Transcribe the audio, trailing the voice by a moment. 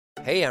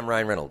Hey, I'm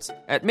Ryan Reynolds.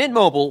 At Mint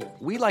Mobile,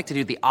 we like to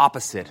do the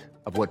opposite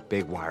of what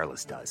Big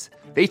Wireless does.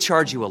 They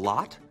charge you a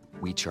lot,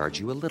 we charge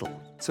you a little.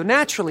 So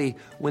naturally,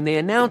 when they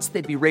announced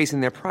they'd be raising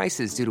their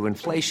prices due to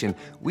inflation,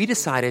 we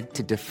decided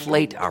to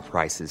deflate our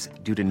prices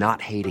due to not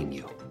hating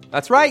you.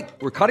 That's right.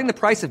 We're cutting the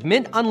price of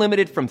Mint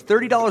Unlimited from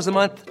 $30 a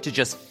month to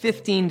just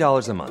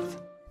 $15 a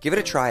month. Give it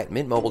a try at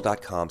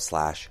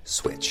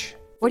mintmobile.com/switch.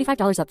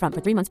 $45 up front for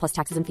 3 months plus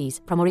taxes and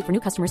fees. Promo rate for new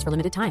customers for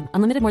limited time.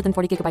 Unlimited more than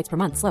 40 gigabytes per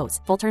month. Slows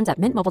full terms at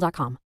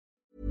mintmobile.com.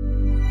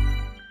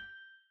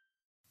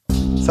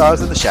 So I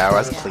was in the shower, I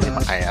was cleaning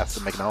my ass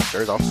and making all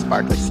dirt all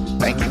sparkly,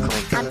 spanky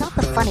clean. I'm not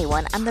the funny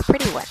one, I'm the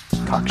pretty one.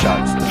 Cock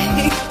shots.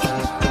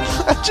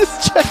 I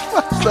just checked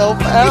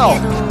myself out.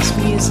 Candles,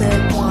 music,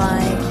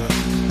 wine,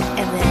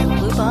 and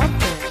then lube up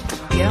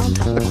and get on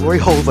top. The glory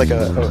hole's like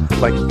a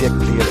dick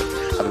theater.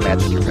 I've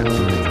imagined your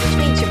mouth. Which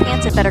means your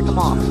pants had better come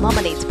off.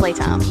 Mama needs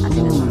playtime.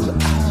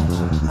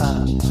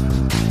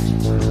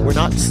 We're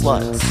not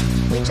sluts.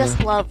 We just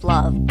love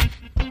love.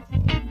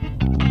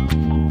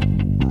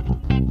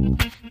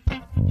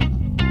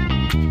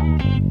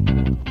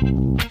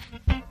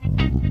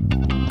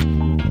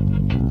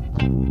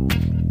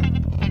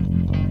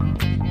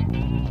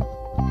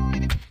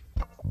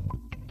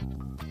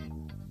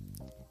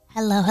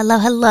 Hello, hello,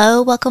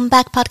 hello. Welcome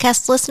back,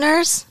 podcast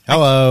listeners.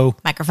 Hello.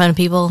 Microphone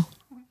people.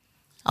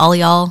 All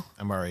y'all.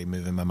 I'm already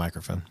moving my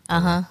microphone.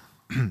 Uh-huh.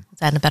 Is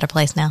that in a better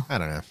place now? I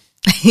don't know.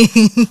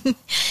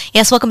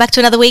 Yes, welcome back to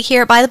another week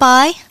here at By the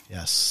By.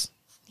 Yes.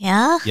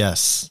 Yeah?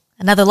 Yes.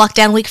 Another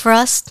lockdown week for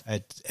us.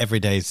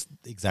 Every day's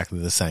exactly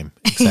the same,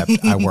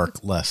 except I work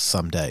less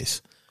some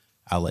days.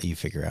 I'll let you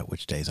figure out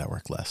which days I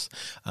work less.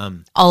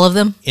 All of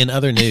them? In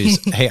other news,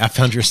 hey, I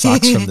found your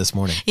socks from this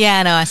morning. Yeah,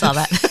 I know. I saw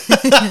that.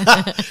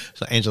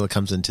 So Angela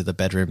comes into the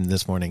bedroom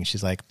this morning.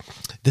 She's like,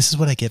 this is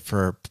what I get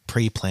for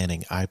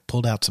pre-planning. I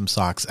pulled out some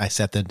socks. I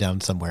set them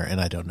down somewhere, and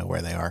I don't know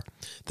where they are.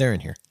 They're in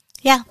here.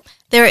 Yeah.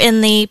 They're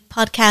in the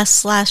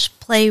podcast /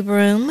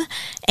 playroom,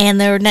 and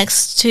they're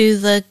next to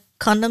the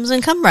condoms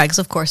and cum rags,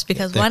 of course,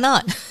 because why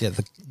not? Yeah,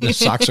 the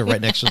socks are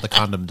right next to the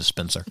condom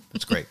dispenser.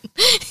 It's great.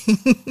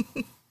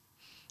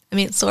 I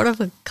mean, it's sort of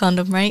a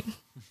condom, right?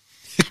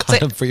 A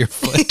condom for your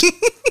foot.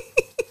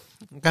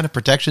 What kind of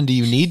protection do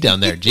you need down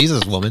there?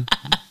 Jesus, woman.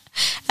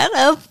 I don't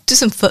know. Do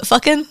some foot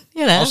fucking,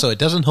 you know. Also, it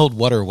doesn't hold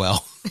water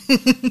well.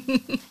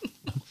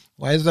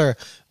 Why is there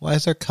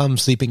cum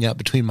seeping out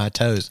between my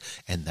toes?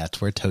 And that's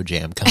where toe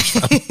jam comes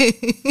from.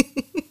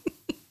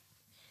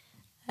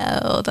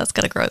 Oh, that's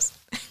kind of gross.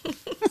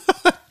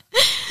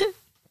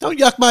 Don't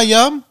yuck my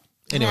yum.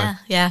 Anyway.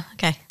 Yeah.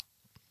 Okay.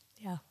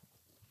 Yeah.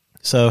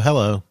 So,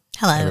 hello.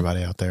 Hello.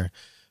 Everybody out there.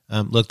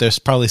 Look, there's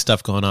probably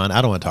stuff going on.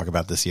 I don't want to talk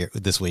about this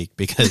week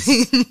because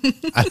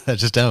I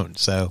just don't.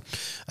 So,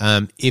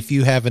 if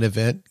you have an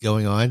event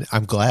going on,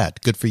 I'm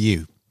glad. Good for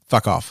you.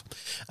 Fuck off.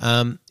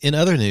 In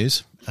other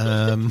news,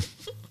 I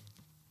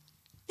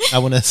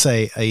want to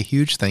say a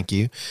huge thank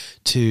you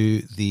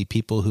to the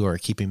people who are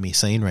keeping me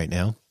sane right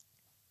now,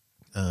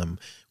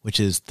 which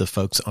is the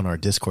folks on our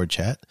Discord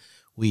chat.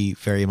 We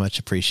very much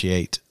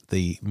appreciate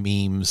the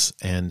memes,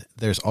 and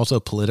there's also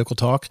political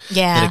talk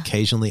that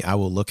occasionally I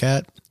will look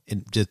at.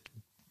 And just,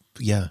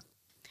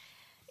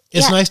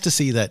 it's nice to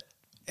see that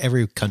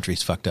every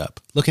country's fucked up.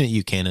 Looking at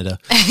you, Canada.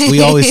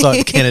 We always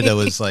thought Canada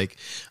was like,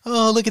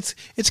 oh, look,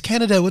 it's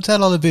Canada. What's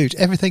that all about?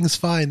 Everything's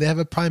fine. They have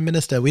a prime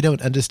minister. We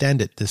don't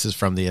understand it. This is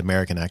from the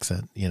American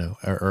accent,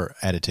 or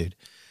attitude.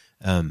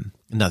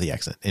 Not the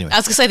accent. Anyway. I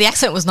was going to say the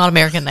accent was not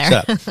American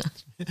there.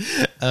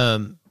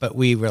 But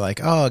we were like,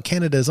 oh,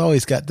 Canada's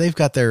they've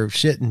got their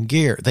shit in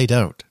gear. They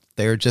don't.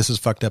 They're just as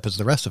fucked up as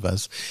the rest of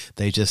us.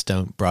 They just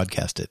don't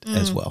broadcast it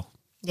as well.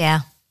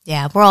 Yeah.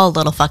 Yeah. We're all a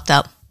little fucked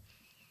up.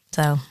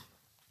 So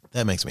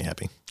that makes me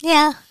happy.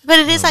 Yeah. But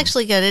it is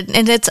actually good.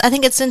 And I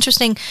think it's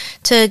interesting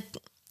to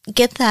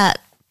get that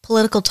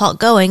political talk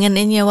going. And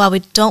while we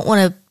don't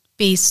want to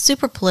be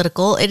super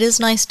political, it is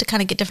nice to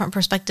kind of get different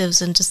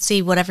perspectives and just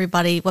see what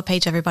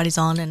page everybody's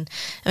on. And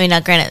I mean,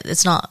 now granted,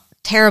 it's not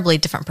terribly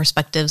different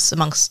perspectives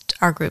amongst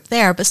our group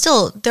there, but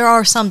still there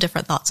are some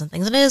different thoughts and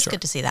things. And it is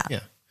good to see that. Yeah.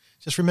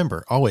 Just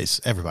remember,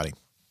 always, everybody,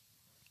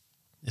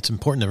 it's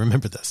important to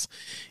remember this.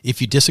 If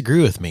you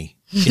disagree with me,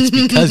 it's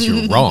because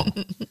you're wrong.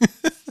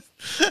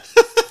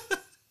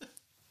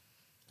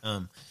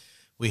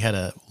 We had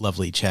a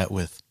lovely chat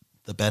with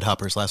the bed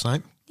hoppers last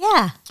night.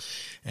 Yeah.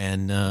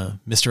 And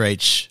Mr.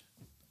 H,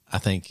 I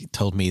think,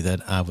 told me that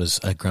I was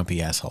a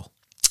grumpy asshole.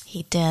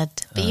 He did.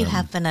 But you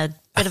have been a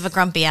bit of a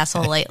grumpy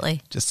asshole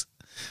lately.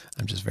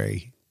 I'm just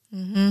very...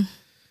 Mm-hmm.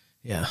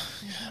 Yeah.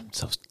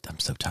 I'm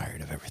so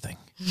tired of everything.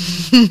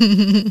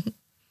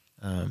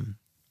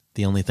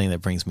 The only thing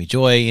that brings me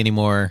joy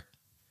anymore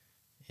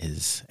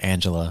is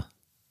Angela,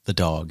 the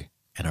dog,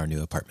 and our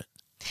new apartment.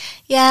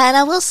 Yeah, and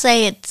I will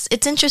say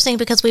it's interesting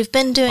because we've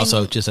been doing...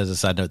 Also, just as a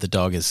side note, the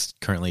dog is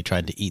currently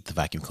trying to eat the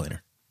vacuum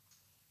cleaner.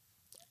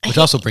 Which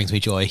also brings me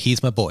joy.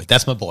 He's my boy.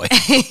 That's my boy.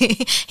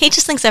 He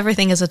just thinks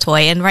everything is a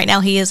toy, and right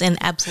now he is in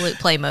absolute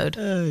play mode.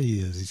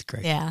 He is. He's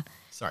great. Yeah.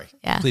 Sorry.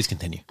 Yeah. Please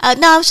continue.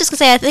 No, I was just going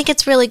to say, I think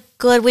it's really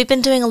good. We've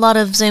been doing a lot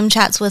of Zoom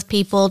chats with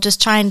people,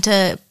 just trying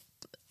to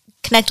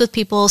connect with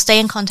people, stay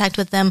in contact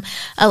with them.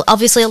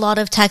 Obviously, a lot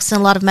of texts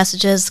and a lot of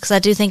messages, because I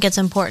do think it's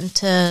important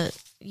to...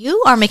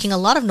 You are making a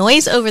lot of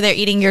noise over there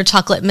eating your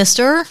chocolate,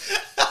 mister.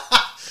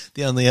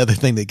 The only other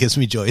thing that gives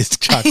me joy is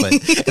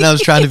chocolate. And I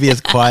was trying to be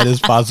as quiet as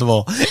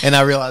possible. And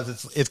I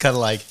realized it's kind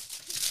of like...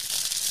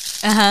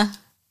 Uh-huh.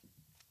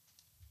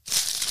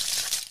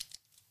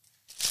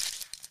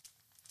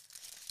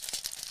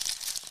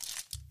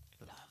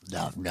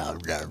 No.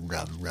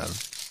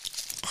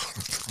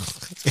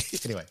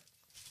 Anyway.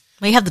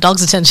 Well, you have the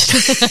dog's attention.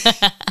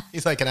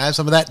 He's like, can I have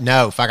some of that?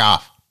 No, fuck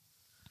off.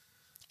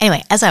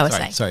 Anyway, as I was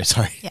saying.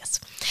 Sorry.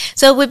 Yes.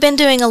 So we've been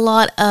doing a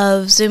lot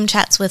of Zoom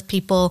chats with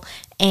people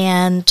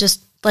and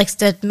just, like I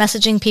said,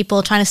 messaging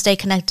people, trying to stay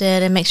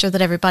connected and make sure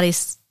that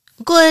everybody's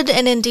good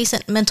and in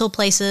decent mental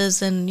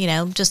places and,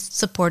 just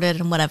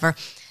supported and whatever.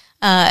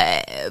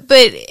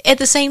 But at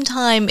the same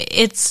time,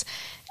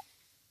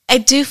 I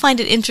do find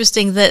it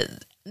interesting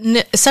that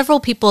several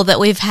people that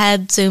we've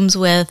had Zooms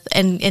with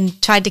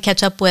and tried to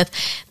catch up with,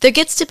 there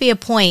gets to be a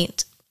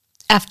point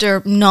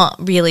after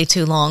not really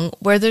too long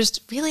where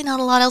there's really not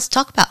a lot else to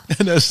talk about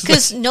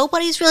because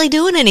nobody's really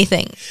doing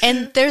anything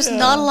and there's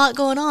not a lot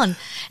going on.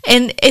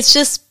 And it's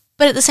just,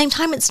 but at the same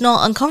time, it's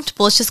not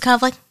uncomfortable. It's just kind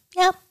of like,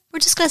 yeah, we're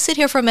just going to sit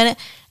here for a minute.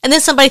 And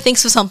then somebody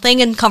thinks of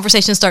something and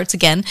conversation starts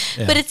again.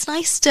 Yeah. But it's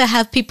nice to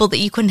have people that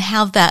you can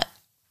have that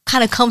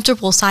kind of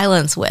comfortable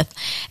silence with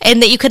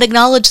and that you can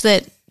acknowledge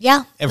that,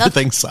 yeah,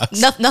 everything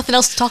sucks. Nothing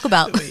else to talk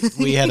about.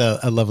 We had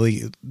a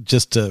lovely,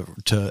 just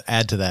to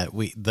add to that,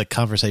 the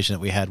conversation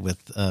that we had with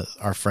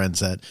our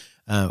friends that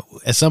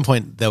at some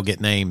point they'll get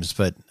names,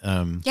 but we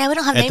don't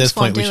have at names this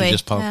for point them, we should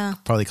just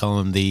probably call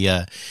them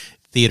the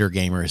theater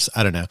gamers.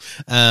 I don't know.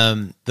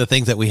 The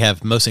things that we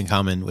have most in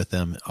common with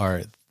them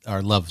are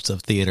our loves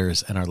of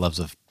theaters and our loves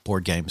of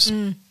board games.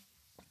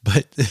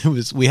 But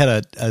we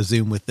had a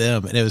Zoom with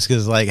them, and it was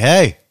because like,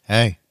 hey,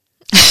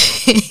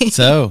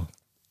 so.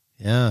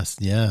 Yeah,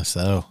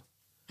 so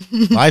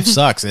life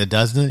sucks,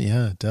 doesn't it?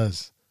 Yeah, it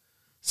does.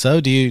 So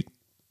do you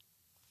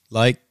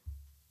like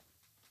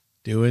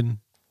doing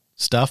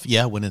stuff?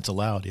 Yeah, when it's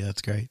allowed. Yeah,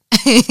 it's great.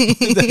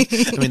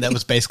 I mean, that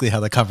was basically how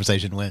the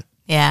conversation went.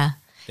 Yeah.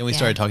 Then we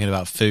started talking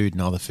about food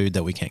and all the food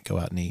that we can't go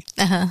out and eat.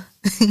 Uh-huh.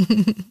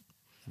 And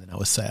then I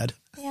was sad.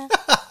 Yeah.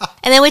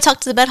 And then we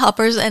talked to the bed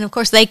hoppers, and of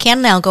course they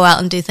can now go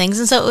out and do things.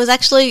 And so it was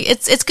actually,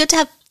 it's good to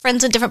have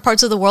friends in different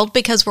parts of the world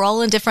because we're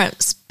all in different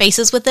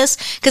spaces with this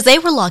because they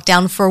were locked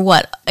down for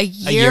a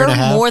year and a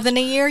half? More than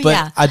a year. But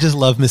yeah. I just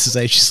love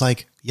Mrs. A. She's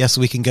like, yes,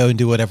 we can go and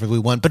do whatever we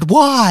want, but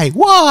why?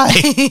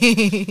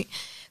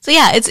 So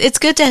yeah, it's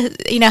good to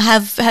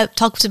have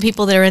talk to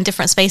people that are in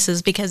different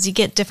spaces because you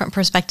get different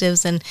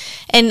perspectives and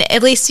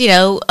at least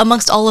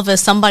amongst all of us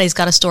somebody's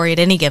got a story at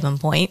any given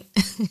point.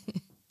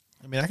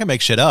 I mean, I can make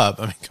shit up.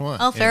 I mean, come on.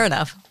 Oh, fair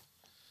enough.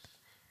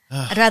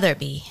 I'd rather it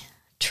be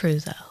true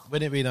though.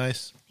 Wouldn't it be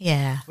nice?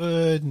 Yeah.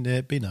 Wouldn't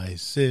it be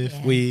nice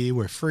if we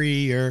were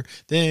freer?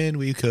 Then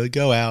we could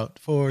go out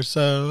for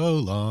so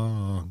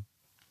long.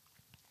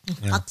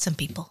 Yeah. Fuck some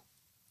people.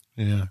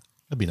 Yeah,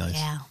 that'd be nice.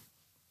 Yeah.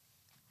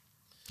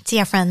 See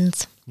our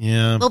friends.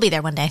 Yeah. We'll be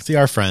there one day. See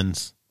our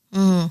friends.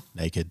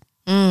 Naked.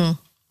 Yeah.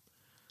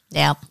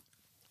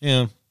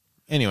 Yeah.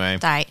 Anyway.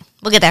 It's all right.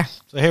 We'll get there.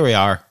 So here we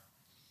are.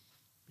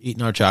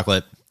 Eating our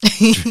chocolate.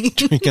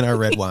 Drinking our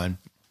red wine.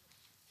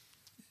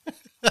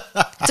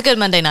 It's a good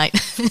Monday night.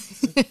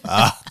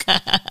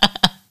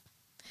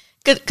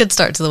 Good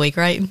start to the week,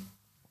 right?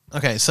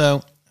 Okay,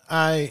 so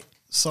I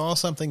saw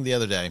something the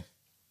other day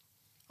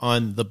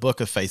on the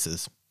Book of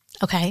Faces.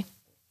 Okay.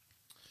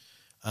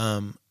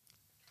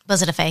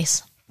 Was it a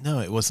face?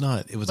 No, it was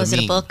not. It was Was a it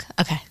meme. a book?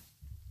 Okay.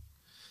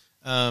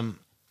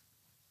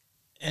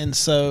 And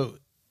so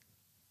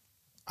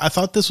I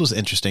thought this was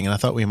interesting, and I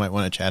thought we might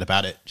want to chat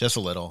about it just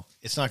a little.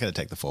 It's not going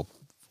to take the full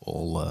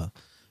podcast.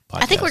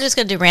 I think we're just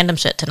going to do random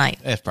shit tonight.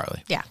 It's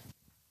probably. Yeah.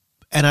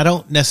 And I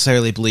don't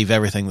necessarily believe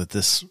everything that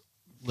this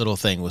little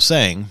thing was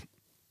saying,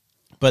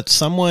 but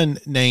someone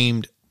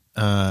named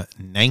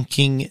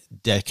Nanking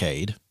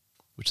Decade,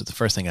 which is the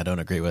first thing I don't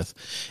agree with,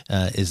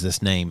 is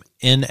this name,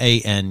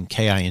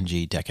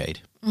 Nanking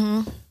Decade.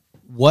 Mm-hmm.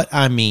 What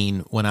I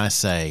mean when I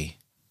say,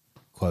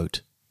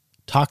 quote,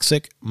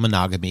 toxic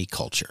monogamy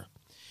culture.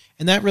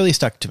 And that really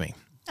stuck to me.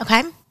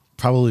 Okay.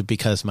 Probably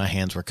because my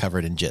hands were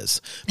covered in jizz.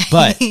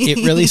 But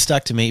it really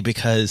stuck to me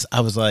because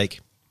I was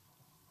like,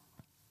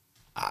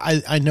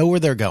 I know where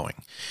they're going.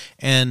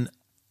 And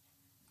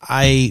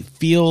I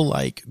feel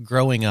like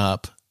growing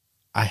up,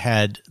 I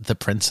had the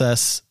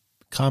princess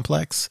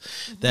complex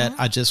that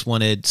I just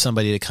wanted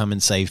somebody to come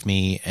and save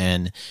me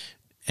and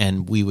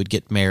we would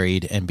get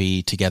married and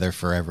be together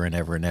forever and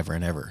ever and ever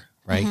and ever.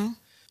 Right. Mm-hmm.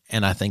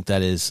 And I think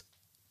that is,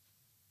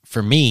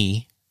 for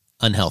me,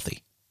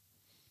 unhealthy.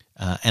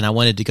 And I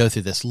wanted to go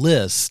through this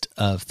list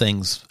of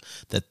things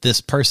that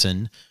this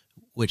person,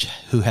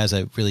 who has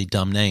a really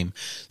dumb name,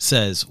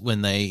 says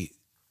when they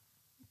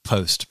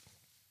post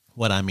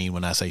what I mean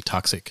when I say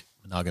toxic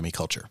monogamy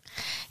culture.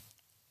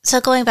 So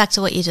going back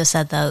to what you just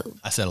said, though,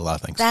 I said a lot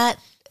of things. that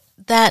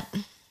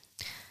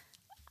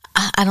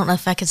I don't know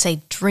if I could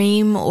say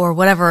dream or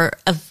whatever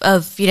of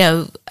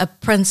a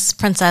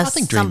princess, I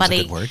think dream's somebody,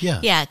 a good word.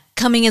 Yeah,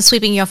 coming and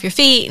sweeping you off your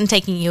feet and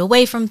taking you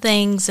away from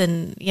things,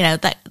 and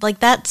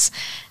that's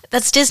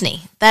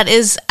Disney. That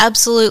is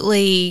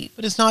absolutely.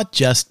 But it's not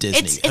just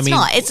Disney. It's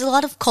not. It's a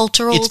lot of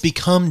cultural. It's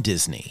become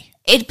Disney.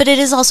 But it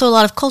is also a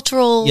lot of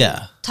cultural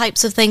Yeah.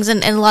 types of things,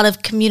 and a lot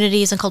of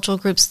communities and cultural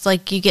groups.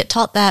 Like you get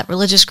taught that,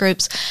 religious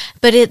groups,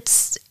 but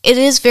it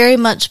is very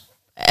much,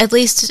 at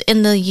least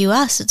in the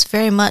U.S., it's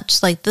very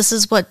much like this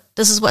is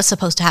what's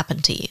supposed to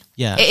happen to you.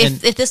 Yeah,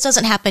 If this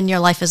doesn't happen, your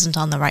life isn't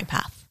on the right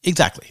path.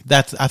 Exactly.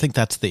 I think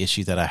that's the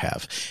issue that I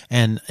have.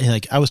 And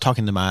like I was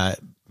talking to my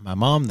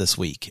mom this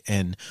week,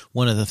 and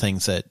one of the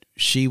things that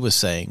she was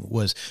saying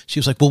was, she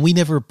was like, well, we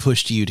never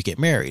pushed you to get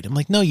married. I'm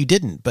like, no, you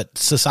didn't, but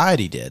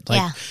society did.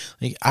 Like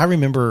I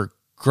remember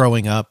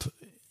growing up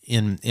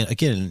in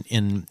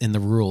the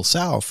rural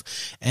South,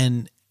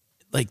 and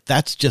like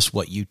that's just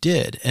what you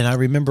did. And I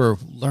remember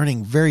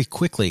learning very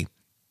quickly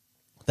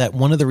that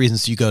one of the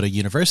reasons you go to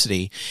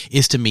university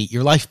is to meet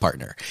your life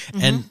partner.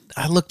 Mm-hmm. And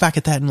I look back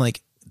at that and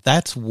like,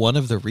 that's one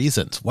of the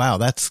reasons. Wow,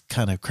 that's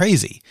kind of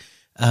crazy.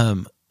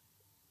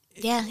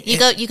 You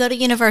go to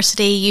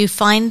university, you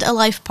find a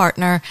life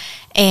partner,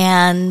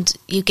 and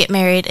you get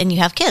married, and you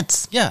have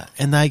kids. Yeah,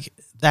 and like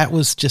that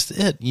was just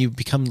it. You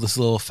become this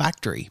little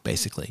factory,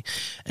 basically.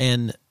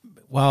 And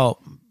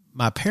while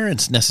my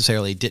parents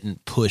necessarily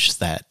didn't push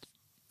that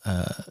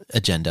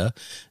agenda,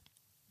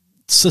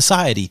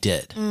 society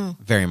did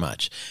very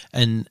much.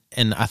 And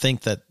I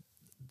think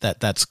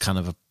that's kind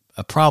of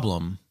a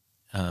problem.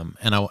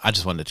 And I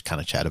just wanted to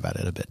kind of chat about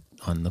it a bit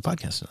on the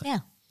podcast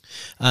tonight.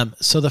 Yeah.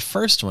 So the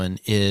first one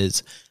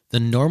is the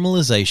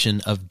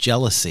normalization of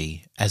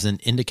jealousy as an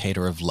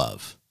indicator of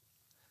love.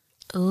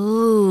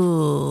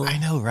 Ooh. I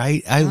know,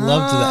 right? I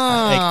loved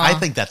that. I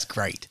think that's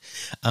great.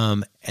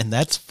 And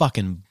that's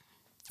fucking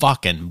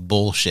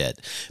bullshit,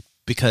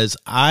 because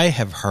I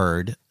have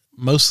heard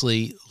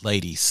mostly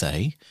ladies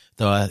say,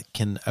 though I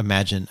can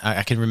imagine,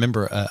 I can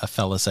remember a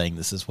fella saying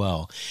this as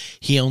well.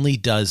 He only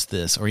does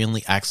this, or he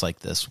only acts like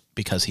this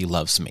because he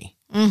loves me.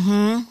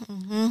 Mm-hmm.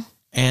 Mm-hmm.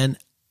 And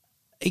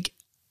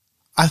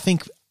I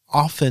think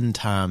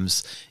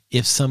oftentimes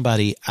if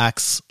somebody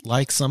acts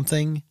like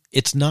something,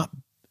 it's not,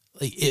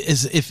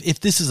 if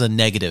this is a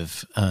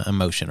negative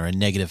emotion or a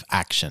negative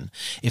action,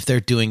 if they're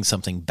doing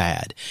something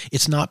bad,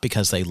 it's not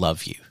because they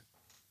love you.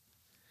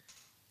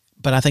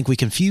 But I think we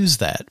confuse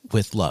that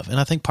with love. And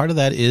I think part of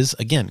that is,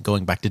 again,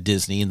 going back to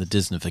Disney and the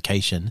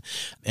Disneyfication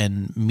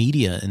and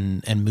media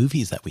and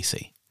movies that we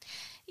see.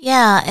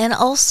 Yeah, and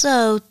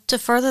also to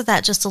further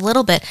that just a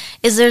little bit,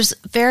 is there's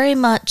very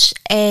much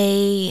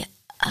a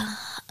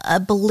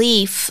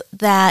belief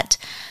that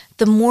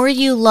the more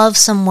you love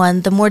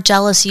someone, the more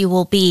jealous you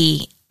will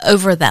be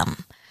over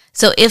them.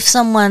 So if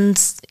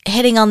someone's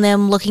hitting on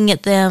them, looking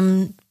at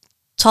them,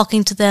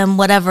 talking to them,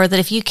 whatever, that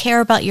if you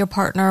care about your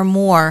partner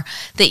more,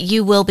 that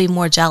you will be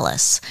more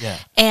jealous. Yeah.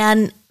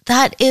 And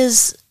that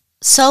is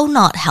so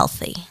not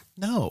healthy.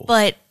 No.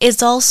 But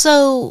it's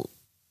also,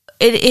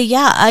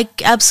 I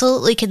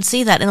absolutely can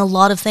see that in a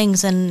lot of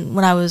things, and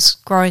when I was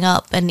growing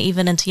up and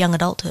even into young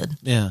adulthood.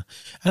 Yeah.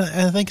 And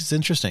I think it's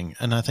interesting.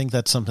 And I think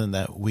that's something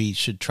that we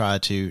should try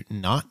to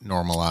not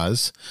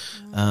normalize.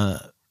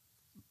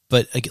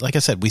 But like I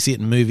said, we see it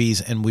in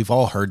movies, and we've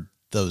all heard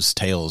those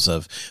tales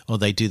of, well,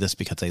 they do this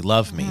because they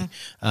love me.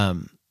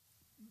 And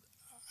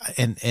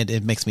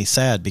it makes me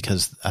sad,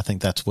 because I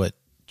think that's what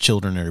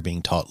children are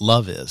being taught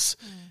love is.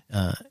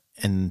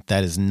 And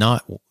that is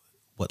not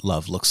what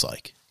love looks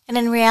like. And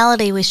in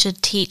reality, we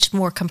should teach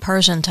more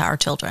compersion to our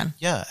children.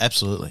 Yeah,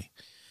 absolutely.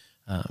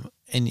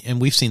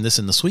 And we've seen this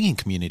in the swinging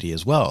community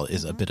as well,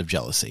 is a bit of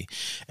jealousy.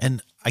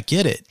 And I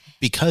get it,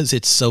 because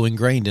it's so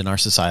ingrained in our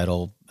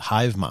societal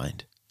hive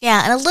mind.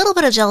 Yeah, and a little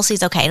bit of jealousy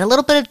is okay. And a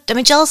little bit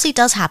of, jealousy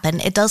does happen.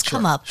 It does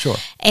come up. Sure.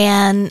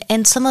 And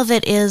some of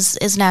it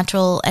is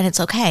natural, and it's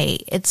okay.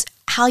 It's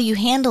how you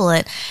handle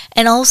it.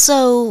 And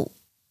also,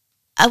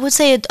 I would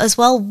say as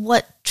well,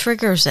 what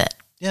triggers it.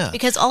 Yeah.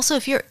 Because also,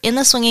 if you're in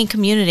the swinging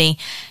community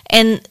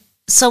and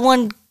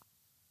someone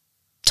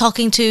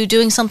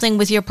doing something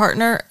with your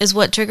partner is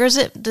what triggers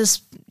it,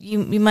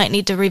 you might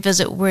need to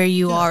revisit where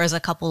you are as a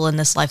couple in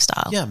this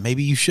lifestyle. Yeah,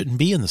 maybe you shouldn't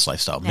be in this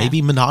lifestyle. Yeah.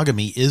 Maybe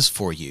monogamy is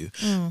for you.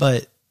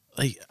 But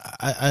like,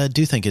 I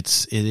do think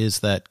it is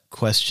that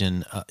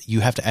question.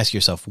 You have to ask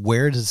yourself,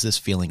 where does this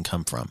feeling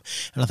come from?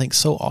 And I think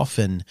so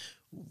often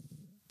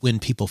when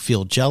people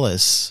feel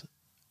jealous,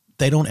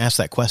 they don't ask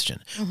that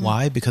question.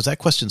 Why? Because that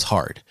question's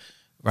hard,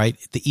 right?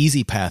 The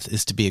easy path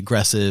is to be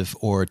aggressive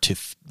or to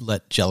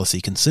let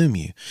jealousy consume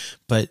you.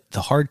 But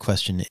the hard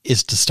question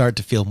is to start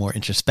to feel more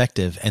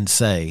introspective and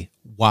say,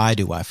 why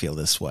do I feel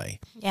this way?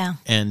 Yeah.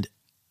 And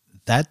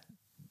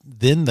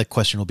then the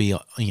question will be,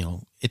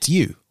 it's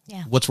you.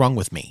 Yeah. What's wrong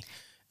with me?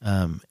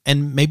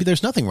 And maybe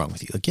there's nothing wrong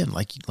with you. Again,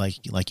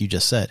 like you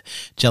just said,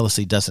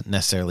 jealousy doesn't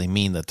necessarily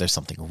mean that there's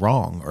something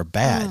wrong or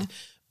bad.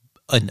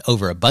 An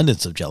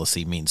overabundance of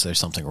jealousy means there's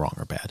something wrong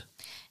or bad.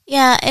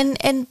 Yeah,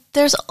 and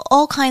there's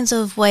all kinds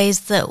of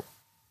ways that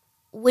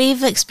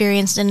we've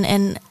experienced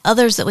and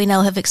others that we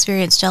know have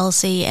experienced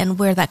jealousy and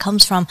where that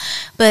comes from.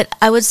 But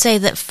I would say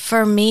that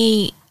for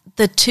me,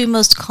 the two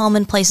most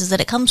common places that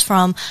it comes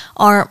from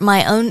are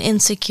my own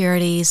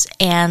insecurities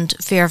and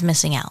fear of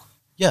missing out.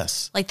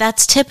 Yes. Like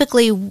that's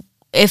typically,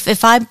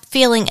 if I'm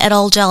feeling at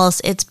all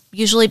jealous, it's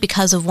usually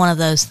because of one of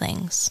those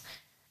things.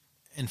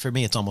 And for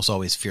me, it's almost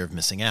always fear of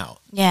missing out.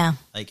 Yeah.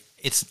 Like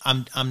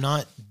I'm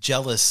not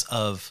jealous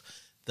of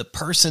the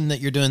person that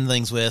you're doing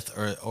things with,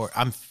 or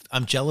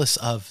I'm jealous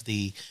of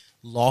the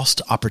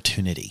lost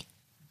opportunity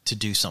to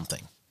do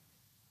something.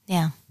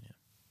 Yeah.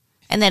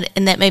 And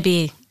that may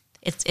be,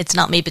 it's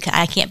not me because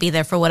I can't be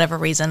there for whatever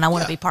reason. I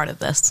want to be part of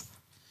this.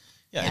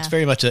 Yeah, it's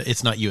very much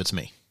it's not you, it's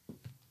me.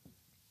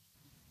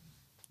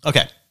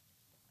 Okay.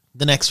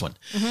 The next one.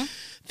 Mm-hmm.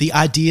 The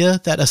idea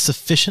that a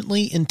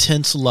sufficiently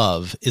intense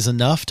love is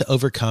enough to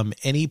overcome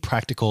any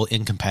practical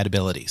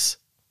incompatibilities,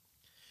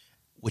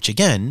 which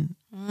again,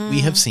 we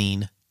have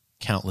seen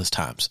countless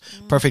times.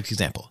 Perfect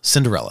example,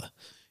 Cinderella.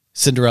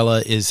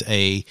 Cinderella is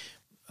a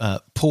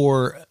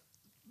poor,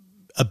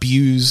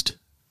 abused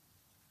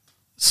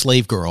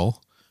slave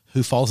girl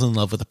who falls in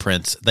love with a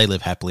prince. They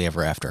live happily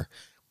ever after.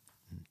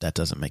 That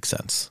doesn't make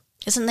sense.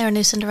 Isn't there a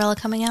new Cinderella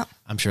coming out?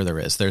 I'm sure there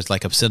is. There's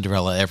like a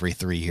Cinderella every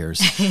 3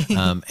 years.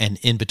 And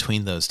in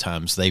between those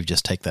times, they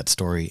just take that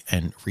story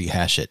and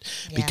rehash it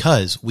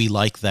because we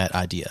like that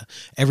idea.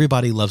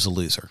 Everybody loves a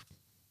loser,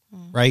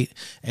 right?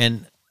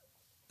 And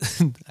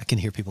I can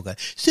hear people go,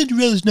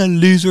 Cinderella's not a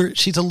loser.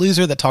 She's a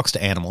loser that talks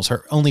to animals.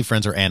 Her only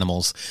friends are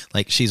animals.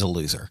 Like, she's a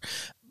loser.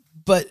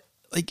 But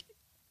like,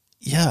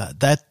 yeah,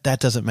 that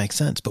doesn't make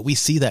sense. But we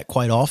see that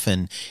quite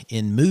often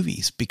in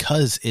movies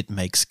because it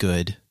makes a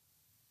good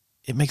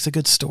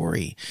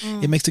story.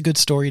 It makes a good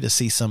story to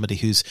see somebody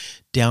who's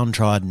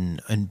downtrodden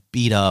and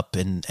beat up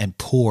and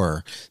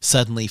poor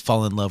suddenly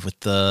fall in love with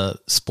the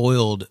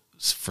spoiled,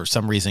 for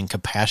some reason,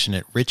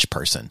 compassionate rich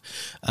person,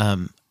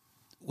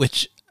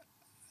 which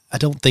I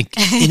don't think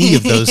any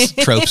of those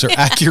tropes are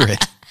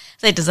accurate.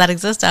 Say, does that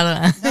exist?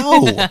 I don't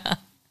know.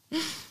 No.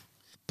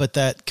 But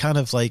that kind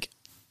of like,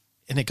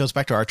 and it goes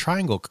back to our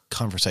triangle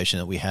conversation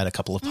that we had a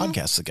couple of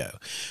podcasts ago,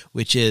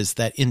 which is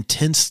that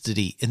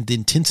intensity,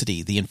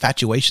 the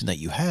infatuation that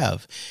you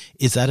have,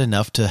 is that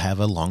enough to have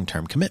a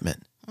long-term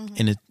commitment?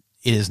 And it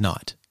is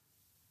not.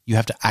 You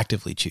have to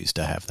actively choose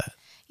to have that.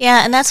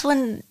 Yeah, and that's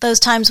when those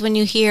times when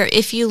you hear,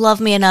 if you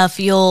love me enough,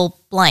 you'll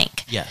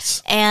blank.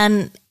 Yes.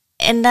 And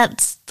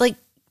that's like,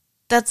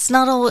 that's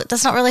not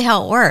really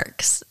how it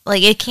works.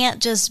 Like, it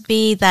can't just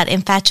be that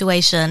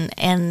infatuation.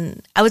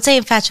 And I would say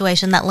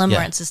infatuation, that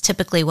limerence is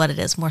typically what it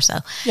is more so.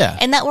 Yeah.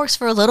 And that works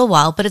for a little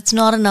while, but it's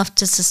not enough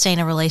to sustain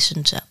a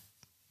relationship.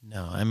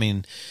 No, I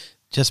mean,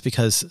 just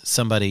because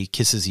somebody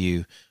kisses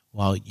you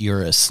while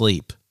you're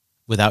asleep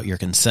without your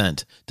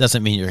consent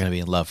doesn't mean you're going to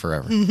be in love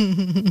forever.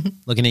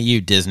 Looking at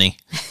you, Disney.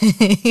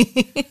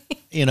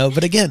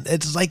 But again,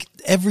 it's like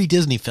every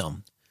Disney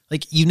film.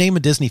 Like, you name a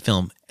Disney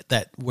film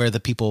that where the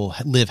people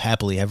live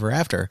happily ever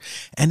after,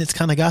 and it's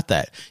kind of got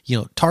that.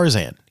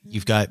 Tarzan.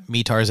 You've got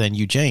me, Tarzan,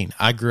 you, Jane.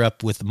 I grew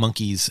up with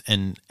monkeys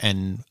and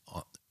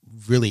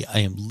really, I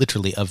am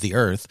literally of the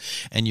earth,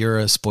 and you're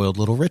a spoiled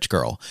little rich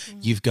girl.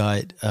 You've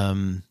got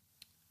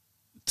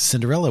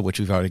Cinderella, which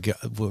we've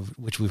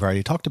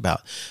already talked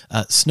about.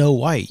 Snow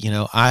White.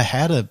 I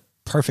had a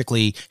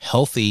perfectly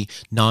healthy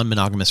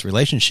non-monogamous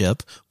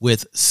relationship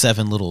with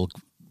 7 little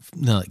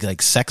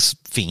like sex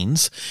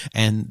fiends,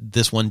 and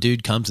this one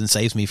dude comes and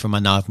saves me from my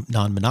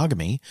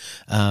non-monogamy,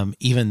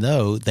 even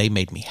though they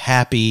made me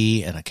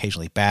happy and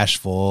occasionally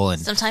bashful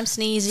and sometimes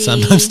sneezy.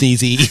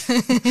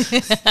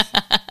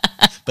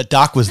 But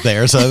Doc was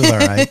there, so it was all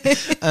right.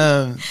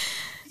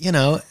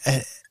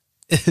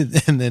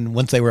 And then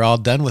once they were all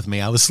done with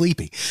me, I was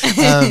sleepy.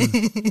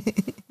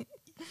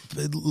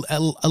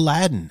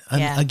 Aladdin,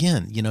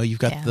 again, you've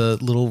got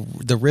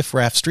the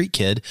riffraff street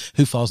kid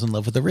who falls in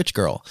love with a rich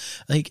girl.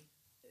 Like,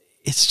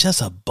 it's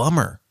just a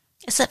bummer.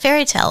 It's a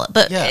fairy tale,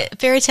 but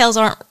fairy tales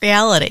aren't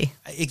reality.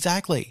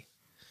 Exactly.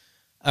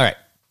 All right.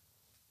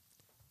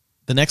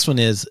 The next one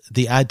is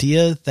the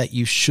idea that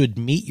you should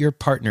meet your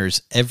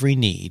partner's every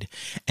need,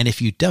 and if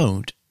you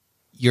don't,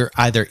 you're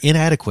either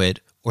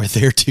inadequate or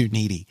they're too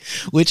needy,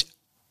 which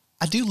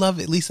I do love.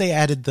 At least they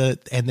added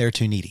and they're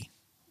too needy.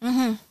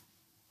 Mm-hmm.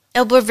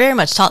 Oh, we're very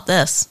much taught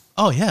this.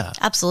 Oh, yeah.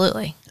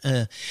 Absolutely.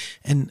 And,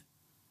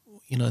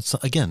 it's,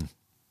 again,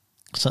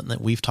 something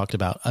that we've talked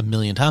about a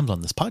million times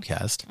on this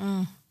podcast,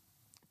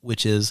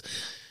 which is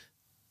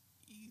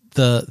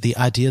the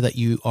idea that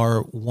you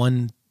are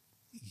one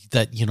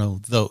that,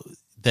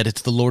 that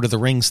it's the Lord of the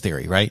Rings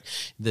theory, right?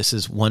 This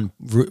is one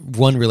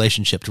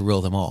relationship to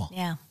rule them all.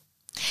 Yeah.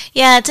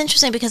 Yeah, it's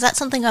interesting because that's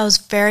something I was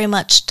very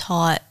much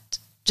taught,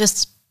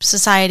 just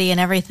society and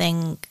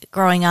everything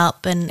growing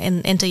up and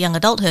into young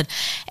adulthood.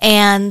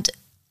 And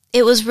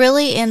it was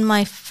really in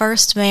my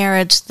first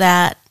marriage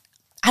that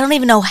I don't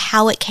even know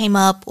how it came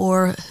up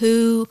or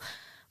who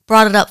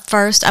brought it up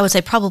first. I would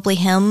say probably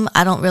him.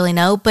 I don't really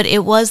know. But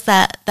it was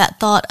that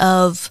thought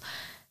of,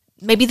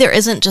 maybe there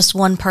isn't just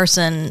one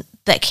person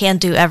that can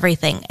do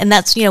everything. And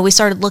that's, we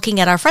started looking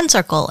at our friend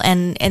circle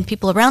and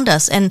people around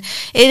us. And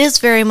it is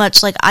very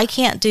much like, I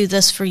can't do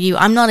this for you.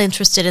 I'm not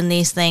interested in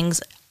these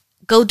things.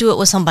 Go do it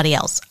with somebody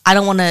else. I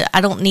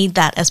don't need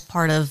that as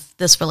part of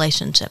this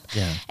relationship.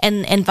 Yeah.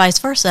 And vice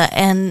versa.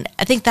 And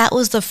I think that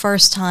was the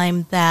first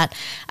time that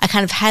I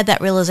kind of had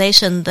that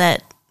realization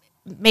that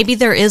maybe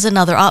there is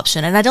another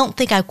option. And I don't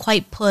think I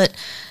quite put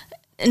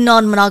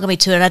non-monogamy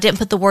to it. I didn't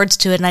put the words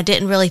to it, and I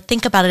didn't really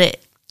think about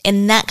it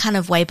in that kind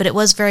of way, but it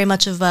was very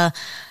much of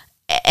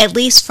at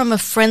least from a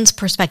friend's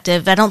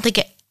perspective, I don't think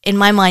in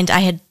my mind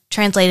I had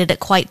translated it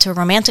quite to a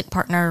romantic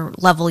partner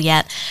level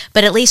yet,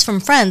 but at least from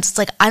friends, it's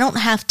like, I don't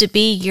have to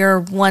be your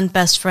one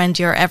best friend,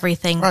 your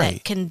everything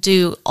that can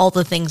do all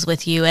the things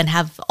with you and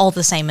have all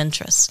the same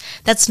interests.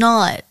 That's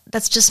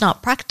just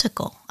not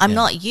practical. I'm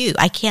not you.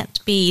 I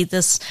can't be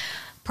this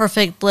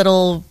perfect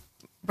little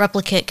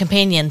replicate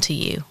companion to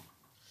you.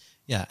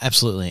 Yeah,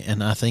 absolutely.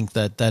 And I think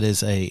that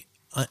is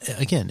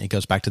again, it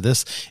goes back to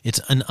this. It's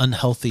an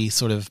unhealthy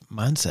sort of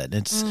mindset.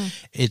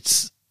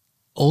 It's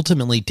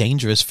ultimately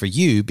dangerous for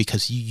you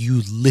because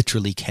you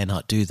literally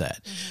cannot do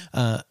that.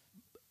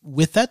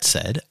 With that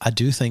said, I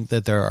do think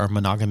that there are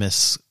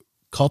monogamous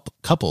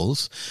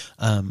couples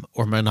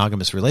or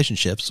monogamous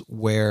relationships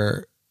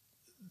where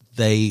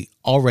they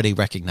already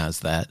recognize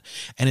that.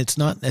 And it's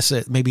not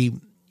necessarily, maybe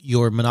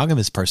your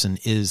monogamous person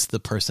is the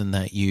person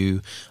that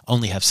you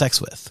only have sex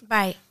with.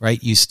 Right.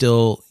 Right. You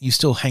still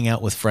hang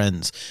out with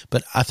friends.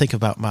 But I think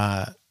about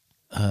my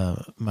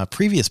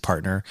previous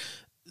partner,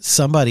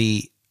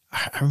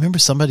 I remember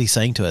somebody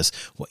saying to us,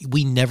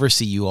 we never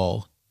see you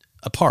all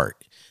apart.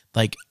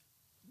 Like,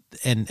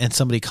 and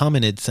somebody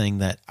commented saying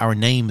that our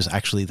names,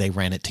 actually, they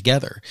ran it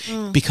together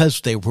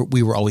because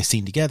we were always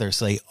seen together.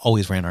 So they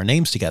always ran our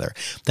names together.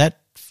 That,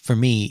 for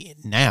me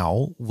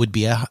now, would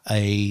be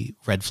a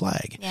red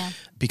flag. Yeah.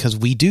 Because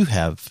we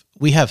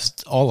have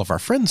all of our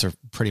friends are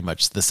pretty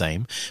much the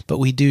same, but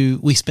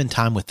we spend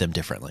time with them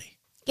differently.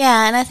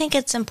 Yeah. And I think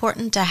it's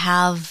important to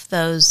have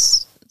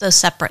those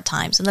separate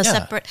times and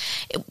separate,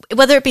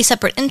 whether it be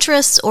separate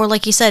interests or,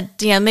 like you said,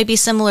 maybe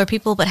similar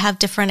people, but have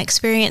different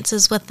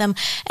experiences with them.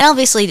 And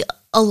obviously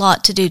a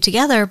lot to do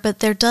together, but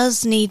there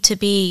does need to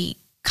be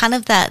kind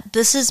of that,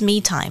 this is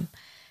me time.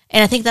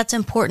 And I think that's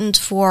important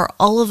for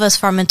all of us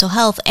for our mental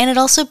health. And it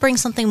also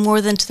brings something more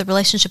than to the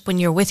relationship when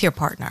you're with your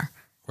partner.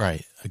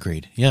 Right.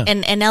 Agreed. Yeah.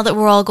 And now that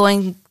we're all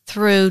going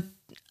through,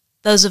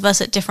 those of us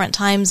at different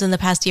times in the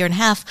past year and a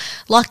half,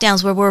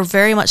 lockdowns where we're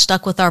very much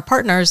stuck with our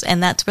partners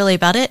and that's really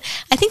about it,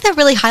 I think that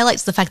really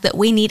highlights the fact that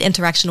we need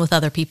interaction with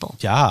other people.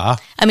 Yeah.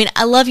 I mean,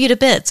 I love you to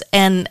bits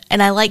and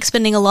I like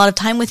spending a lot of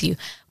time with you.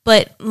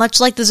 But much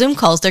like the Zoom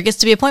calls, there gets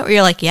to be a point where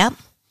you're like, yep,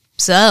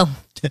 so.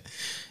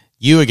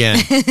 You again.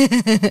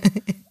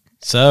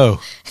 So,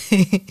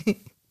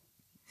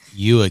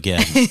 you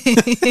again.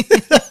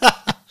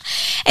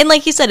 And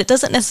like you said, it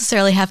doesn't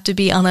necessarily have to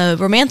be on a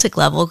romantic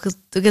level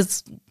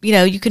because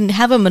you can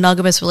have a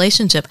monogamous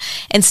relationship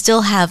and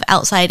still have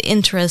outside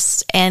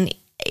interests. And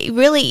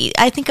really,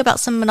 I think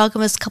about some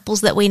monogamous couples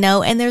that we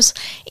know, and there's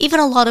even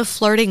a lot of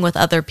flirting with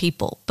other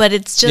people. But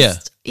it's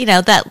just,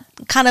 that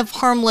kind of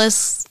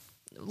harmless,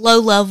 low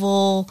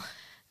level,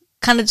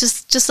 kind of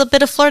just a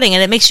bit of flirting,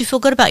 and it makes you feel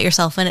good about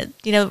yourself, and it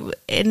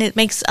and it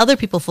makes other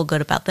people feel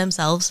good about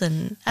themselves.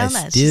 And I don't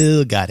know,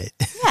 still got it.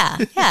 Yeah,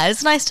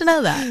 it's nice to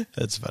know that.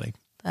 That's funny.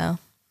 So,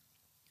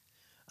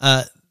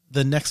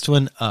 the next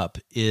one up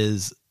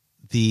is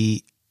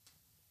the.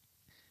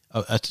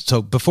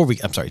 So before we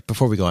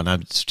go on,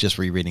 I'm just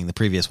rereading the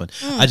previous one.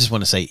 I just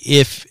want to say,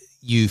 if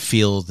you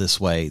feel this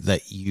way,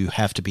 that you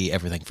have to be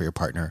everything for your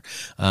partner,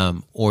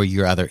 or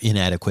you're either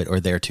inadequate or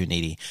they're too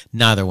needy,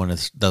 neither one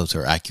of those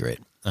are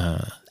accurate.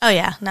 no.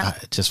 I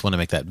just want to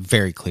make that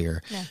very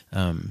clear.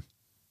 Yeah.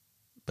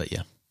 But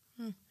yeah.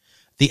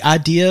 The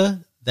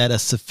idea that a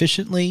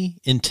sufficiently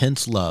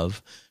intense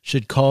love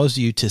should cause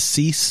you to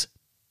cease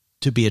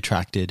to be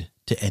attracted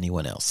to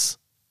anyone else.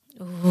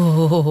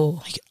 Ooh.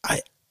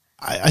 Like,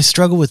 I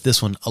struggle with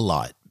this one a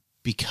lot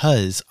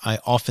because I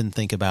often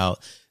think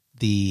about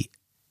the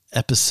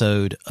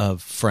episode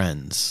of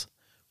Friends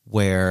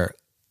where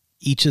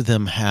each of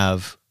them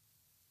have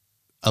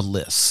a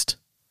list.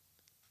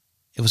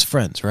 It was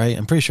Friends, right?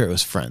 I'm pretty sure it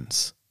was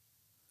Friends.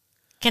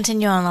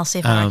 Continue on, I'll see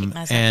if I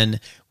recognize it. And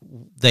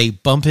they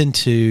bump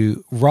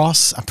into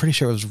Ross. I'm pretty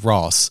sure it was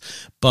Ross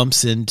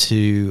bumps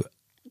into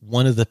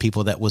one of the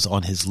people that was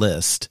on his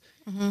list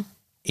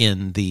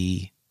in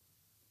the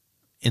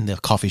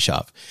coffee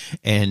shop.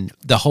 And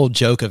the whole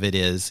joke of it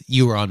is,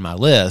 you were on my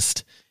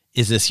list.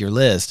 Is this your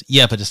list?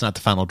 Yeah, but it's not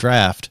the final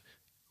draft.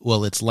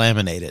 Well, it's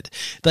laminated.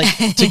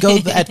 Like, to go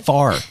that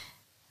far,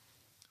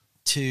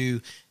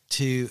 to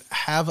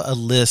have a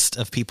list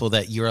of people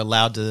that you're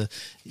allowed to,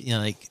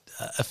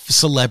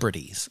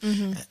 celebrities.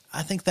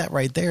 I think that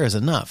right there is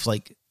enough.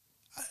 Like,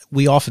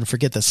 we often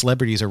forget that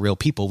celebrities are real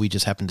people. We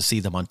just happen to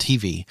see them on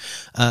TV.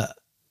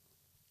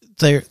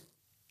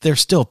 they're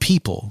still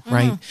people,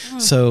 right?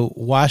 So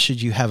why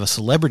should you have a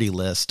celebrity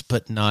list,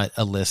 but not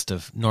a list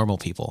of normal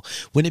people?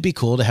 Wouldn't it be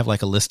cool to have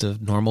like a list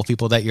of normal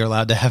people that you're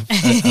allowed to have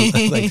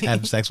like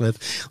have sex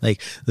with?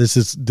 Like this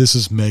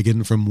is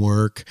Megan from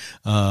work.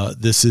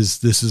 This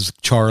is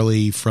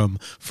Charlie from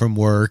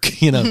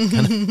work. You know,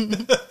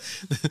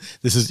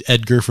 this is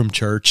Edgar from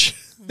church.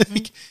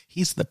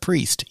 He's the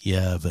priest.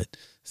 Yeah, but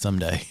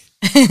someday.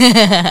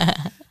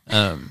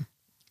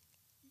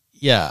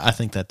 Yeah, I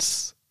think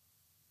that's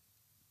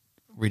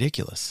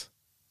ridiculous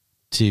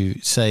to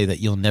say that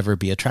you'll never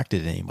be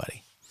attracted to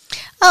anybody.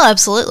 Oh,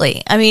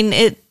 absolutely. I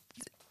mean,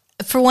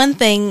 for one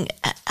thing,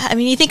 I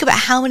mean, you think about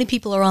how many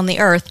people are on the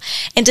earth,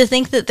 and to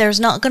think that there's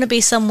not going to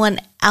be someone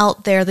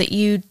out there that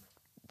you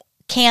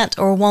can't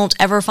or won't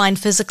ever find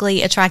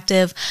physically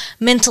attractive,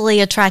 mentally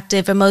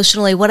attractive,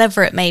 emotionally,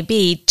 whatever it may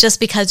be, just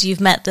because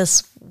you've met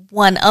this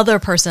one other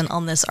person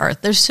on this earth.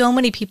 There's so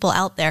many people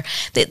out there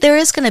that there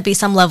is going to be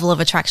some level of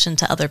attraction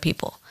to other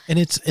people. And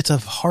it's a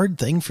hard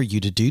thing for you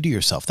to do to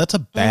yourself. That's a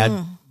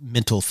bad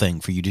mental thing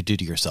for you to do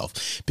to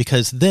yourself,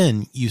 because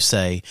then you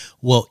say,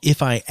 well,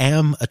 if I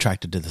am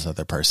attracted to this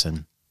other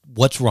person,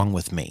 what's wrong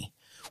with me?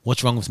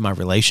 What's wrong with my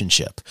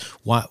relationship?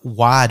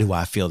 Why do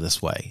I feel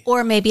this way?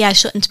 Or maybe I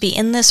shouldn't be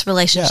in this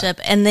relationship.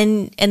 Yeah.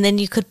 And then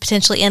you could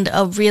potentially end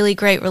a really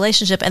great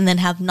relationship and then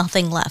have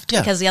nothing left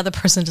because the other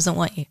person doesn't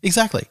want you.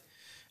 Exactly.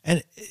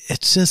 And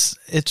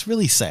it's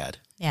really sad.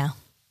 Yeah.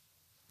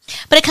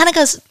 But it kind of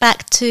goes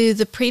back to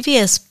the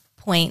previous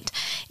point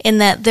in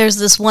that there's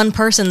this one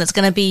person that's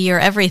going to be your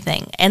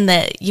everything, and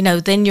that, you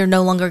know, then you're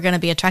no longer going to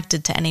be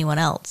attracted to anyone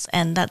else.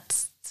 And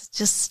that's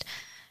just,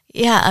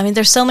 I mean,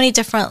 there's so many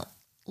different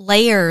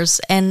layers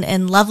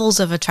and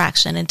levels of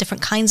attraction and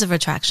different kinds of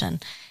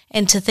attraction.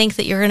 And to think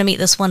that you're going to meet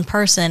this one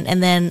person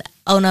and then,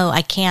 oh no,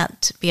 I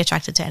can't be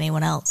attracted to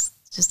anyone else.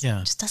 Just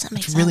doesn't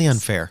make sense. It's really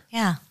unfair.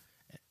 Yeah.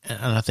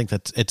 And I think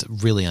it's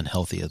really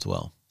unhealthy as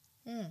well.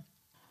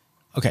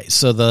 Okay,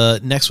 so the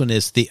next one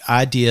is the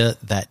idea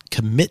that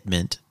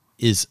commitment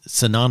is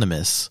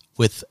synonymous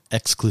with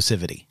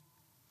exclusivity.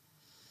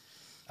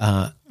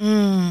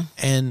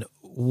 And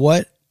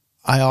what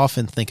I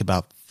often think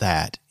about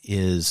that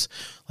is,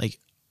 like,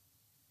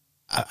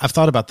 I've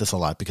thought about this a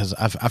lot because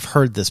I've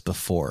heard this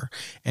before.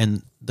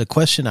 And the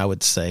question I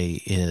would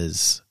say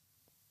is,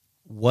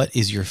 what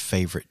is your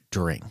favorite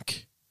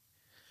drink?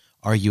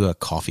 Are you a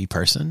coffee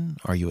person?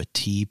 Are you a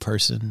tea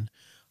person?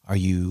 Are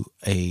you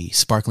a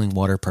sparkling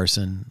water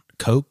person?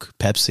 Coke,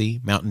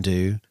 Pepsi, Mountain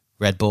Dew,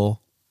 Red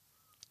Bull,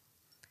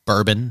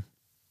 bourbon?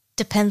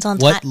 Depends on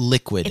what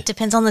liquid. It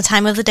depends on the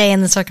time of the day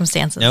and the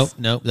circumstances.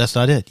 Nope, that's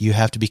not it. You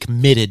have to be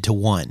committed to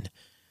one.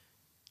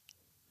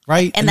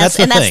 Right? And that's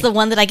the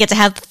one that I get to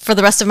have for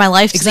the rest of my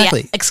life,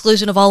 exactly, to the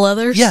exclusion of all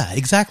others? Yeah,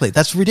 exactly.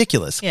 That's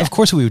ridiculous. Yeah. Of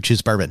course we would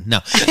choose bourbon. No.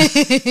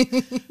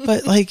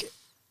 But like,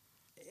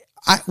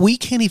 we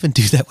can't even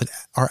do that with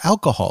our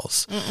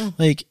alcohols.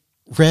 Like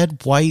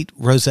red, white,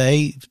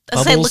 rosé,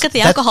 bubbles. Look at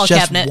the alcohol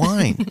cabinet.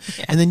 Wine.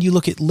 And then you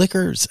look at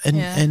liquors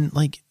and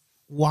like,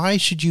 why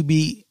should you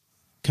be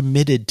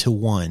committed to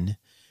one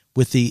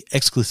with the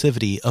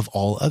exclusivity of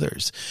all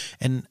others?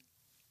 And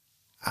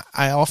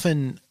I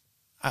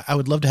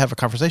would love to have a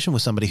conversation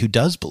with somebody who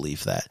does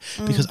believe that,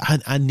 because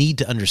I need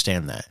to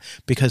understand that.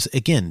 Because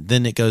again,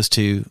 then it goes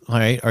to, all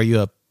right, are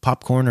you a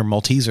popcorn or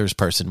Maltesers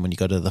person when you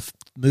go to the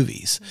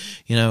movies?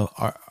 You know,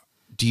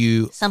 do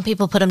you? Some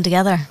people put them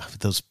together.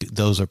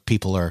 Those are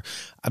people are,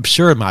 I'm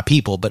sure, my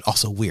people, but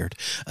also weird.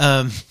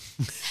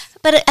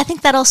 But I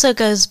think that also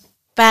goes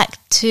back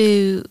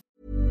to,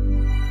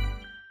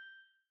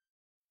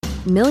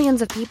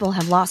 millions of people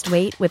have lost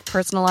weight with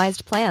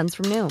personalized plans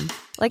from Noom.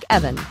 Like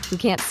Evan, who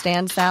can't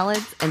stand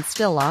salads and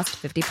still lost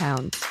 50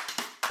 pounds.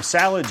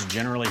 Salads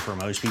generally for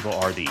most people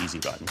are the easy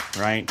button,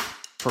 right?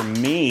 For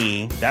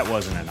me, that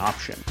wasn't an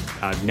option.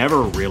 I never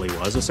really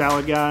was a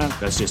salad guy.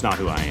 That's just not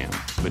who I am.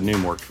 But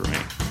Noom worked for me.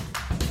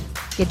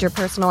 Get your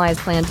personalized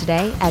plan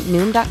today at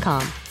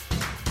Noom.com.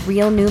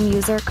 Real Noom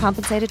user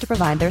compensated to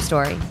provide their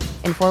story.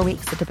 In 4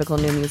 weeks, the typical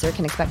Noom user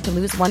can expect to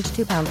lose 1 to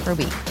 2 pounds per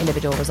week.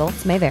 Individual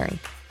results may vary.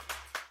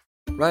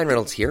 Ryan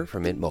Reynolds here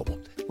from Mint Mobile.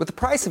 With the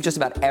price of just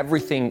about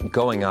everything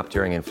going up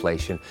during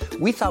inflation,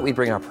 we thought we'd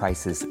bring our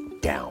prices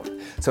down.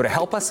 So to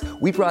help us,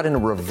 we brought in a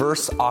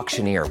reverse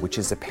auctioneer, which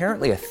is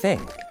apparently a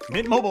thing.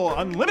 Mint Mobile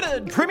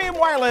Unlimited Premium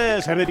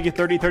Wireless. How to get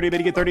 30, 30, bit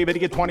to get 30, bit to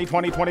get 20,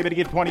 20, 20, bit to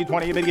get 20,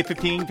 20, bit to get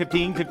 15,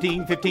 15,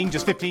 15, 15,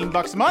 just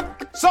 $15 a month?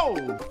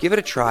 Sold! Give it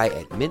a try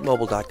at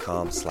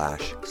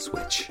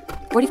mintmobile.com/switch.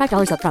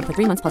 $45 up front for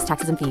 3 months plus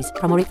taxes and fees.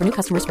 Promo rate for new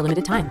customers for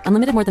limited time.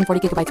 Unlimited more than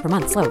 40 gigabytes per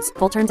month. Slows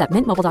full terms at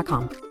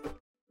mintmobile.com.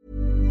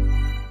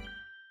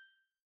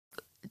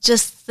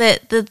 Just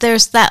that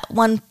there's that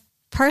one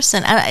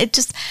person. I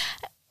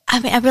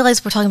mean, I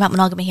realize we're talking about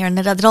monogamy here, and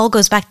it all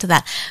goes back to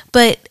that.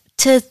 But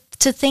to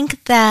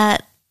think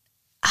that,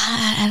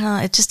 I don't know,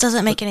 it just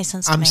doesn't make any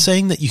sense to me. I'm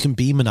saying that you can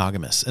be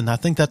monogamous, and I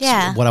think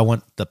that's what I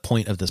want the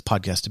point of this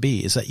podcast to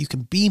be, is that you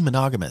can be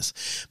monogamous.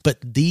 But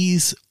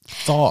these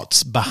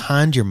thoughts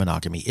behind your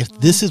monogamy, if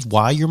this is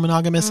why you're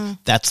monogamous,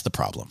 that's the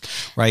problem,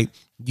 right?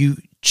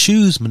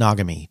 choose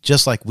monogamy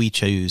just like we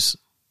choose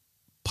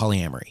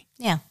polyamory.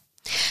 Yeah.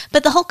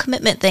 But the whole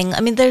commitment thing,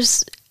 I mean,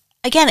 there's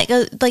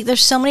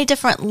so many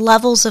different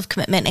levels of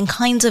commitment and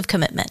kinds of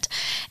commitment.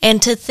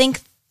 And to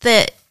think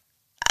that,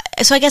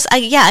 so I guess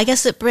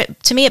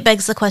to me, it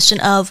begs the question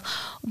of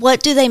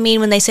what do they mean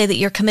when they say that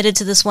you're committed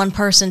to this one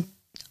person,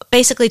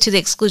 basically to the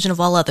exclusion of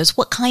all others?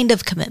 What kind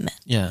of commitment?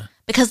 Yeah.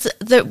 Because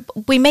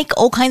we make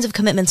all kinds of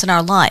commitments in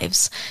our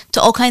lives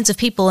to all kinds of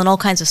people in all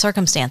kinds of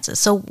circumstances.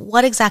 So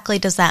what exactly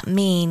does that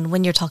mean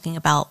when you're talking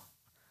about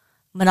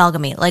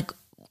monogamy? Like,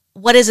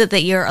 what is it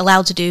that you're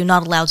allowed to do,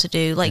 not allowed to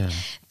do? Like,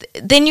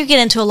 then you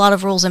get into a lot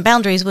of rules and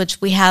boundaries, which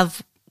we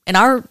have in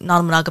our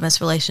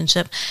non-monogamous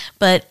relationship.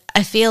 But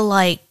I feel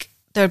like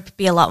there'd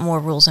be a lot more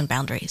rules and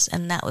boundaries,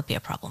 and that would be a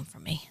problem for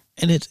me.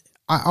 And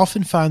I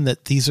often find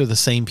that these are the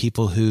same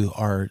people who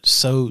are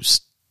so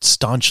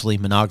staunchly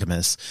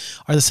monogamous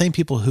are the same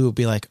people who will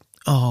be like,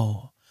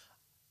 oh,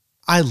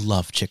 I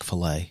love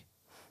Chick-fil-A.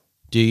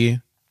 Do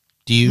you?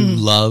 Do you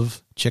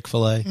love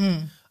Chick-fil-A?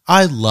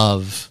 I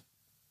love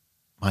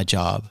my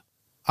job.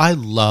 I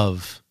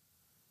love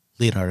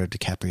Leonardo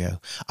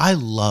DiCaprio. I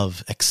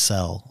love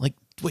Excel. Like,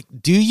 wait,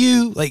 do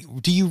you? Like,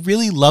 do you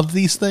really love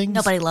these things?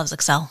 Nobody loves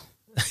Excel.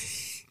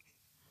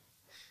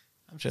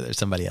 I'm sure there's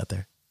somebody out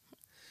there.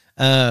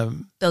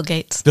 Bill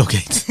Gates. Bill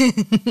Gates.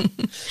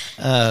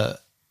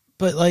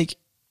 But like,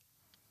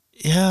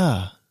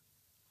 yeah,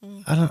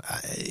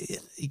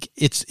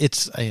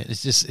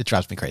 it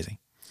drives me crazy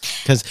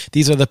because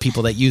these are the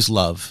people that use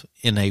love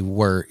in a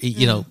word,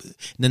 you know,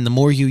 and then the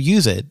more you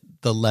use it,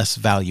 the less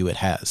value it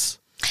has.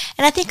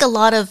 And I think a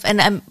lot of,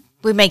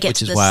 we may get which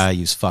to is this. why I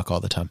use fuck all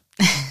the time.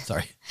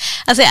 Sorry.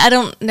 I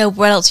don't know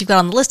what else you've got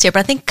on the list here, but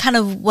I think kind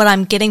of what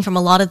I'm getting from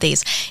a lot of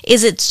these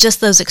is it's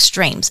just those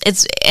extremes.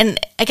 And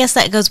I guess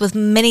that goes with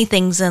many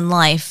things in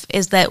life,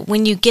 is that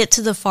when you get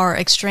to the far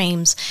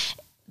extremes,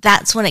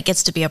 that's when it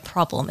gets to be a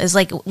problem. Is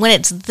like when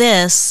it's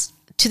this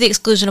to the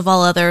exclusion of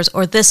all others,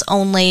 or this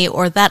only,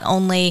 or that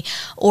only,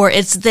 or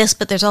it's this,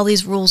 but there's all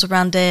these rules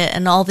around it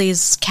and all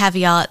these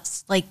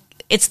caveats. Like,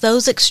 it's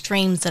those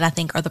extremes that I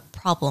think are the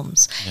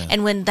problems. Yeah.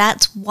 And when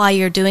that's why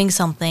you're doing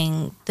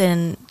something,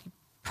 then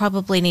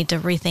probably need to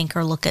rethink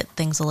or look at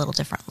things a little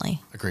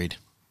differently. Agreed.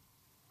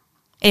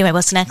 Anyway,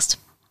 what's next?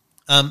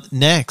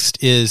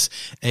 Next is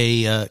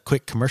a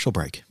quick commercial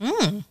break.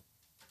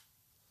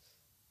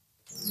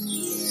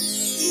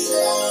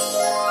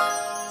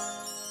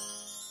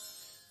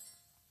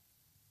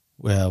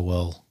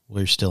 Well,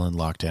 we're still in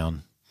lockdown.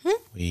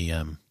 We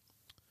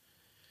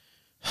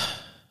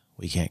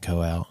can't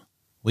go out.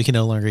 We can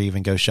no longer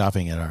even go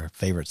shopping at our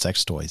favorite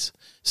sex stores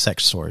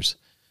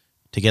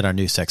to get our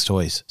new sex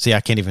toys. See,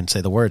 I can't even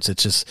say the words. It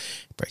just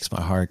breaks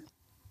my heart.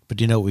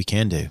 But you know what we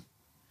can do?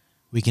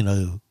 We can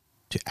go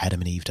to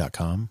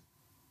adamandeve.com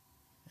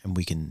and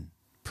we can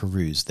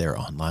peruse their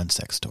online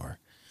sex store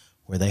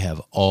where they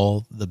have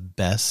all the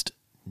best,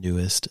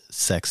 newest,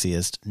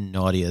 sexiest,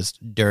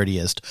 naughtiest,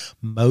 dirtiest,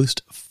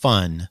 most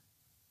fun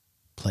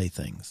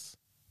playthings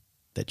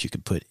that you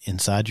could put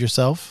inside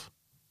yourself,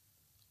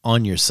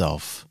 on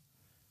yourself,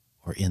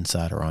 or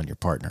inside or on your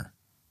partner.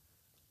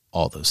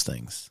 All those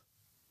things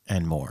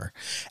and more.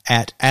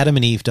 At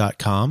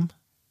adamandeve.com,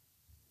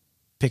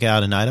 pick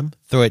out an item,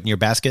 throw it in your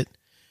basket.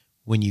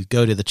 When you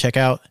go to the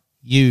checkout,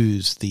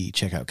 use the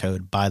checkout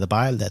code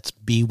BYTHEBI. That's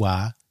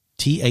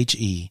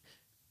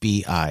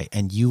BYTHEBI,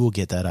 and you will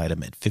get that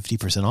item at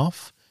 50%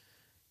 off.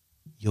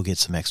 You'll get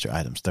some extra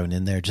items thrown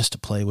in there just to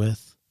play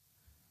with,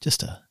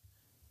 just to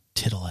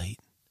titillate,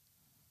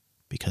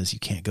 because you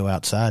can't go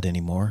outside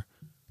anymore.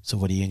 So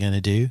what are you going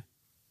to do?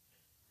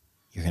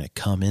 You're going to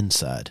come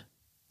inside.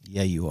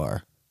 Yeah, you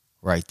are.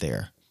 Right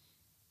there.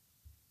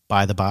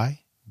 BYTHEBI,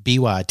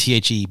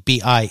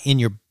 BYTHEBI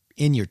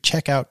in your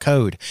checkout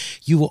code.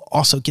 You will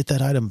also get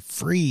that item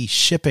free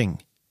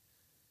shipping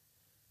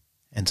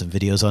and some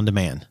videos on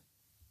demand.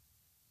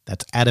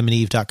 That's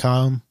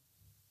adamandeve.com.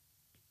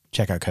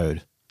 Checkout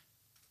code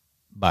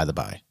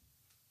BYTHEBI.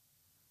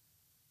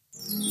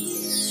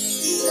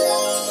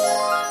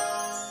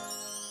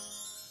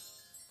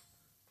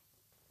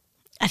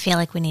 I feel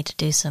like we need to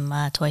do some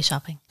toy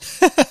shopping.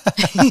 I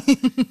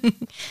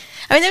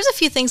mean, there's a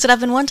few things that I've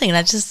been wanting, and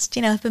I just,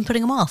 I've been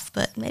putting them off.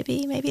 But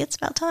maybe it's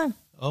about time.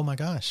 Oh my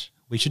gosh,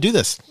 we should do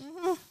this.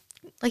 Mm-hmm.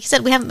 Like you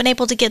said, we haven't been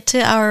able to get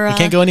to our. We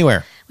can't go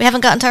anywhere. We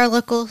haven't gotten to our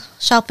local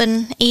shop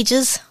in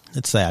ages.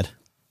 It's sad.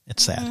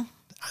 It's sad. Mm-hmm.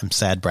 I'm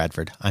sad,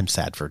 Bradford. I'm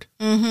Sadford.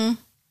 Mm-hmm.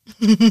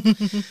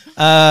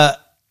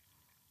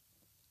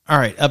 All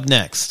right, up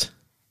next.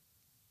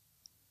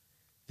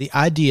 The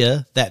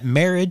idea that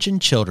marriage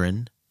and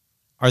children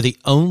are the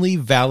only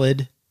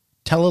valid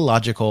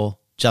teleological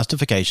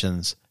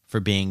justifications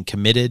for being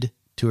committed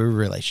to a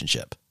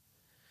relationship.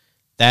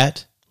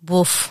 That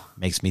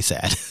makes me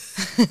sad.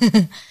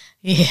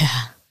 Yeah.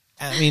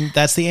 I mean,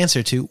 that's the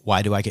answer to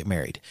why do I get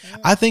married?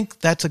 I think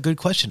that's a good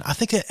question. I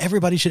think that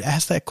everybody should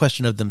ask that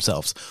question of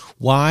themselves.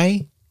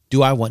 Why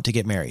do I want to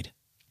get married?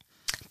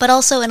 But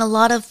also in a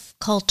lot of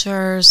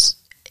cultures,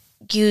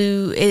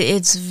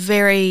 it's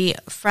very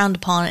frowned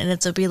upon, and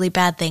it's a really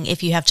bad thing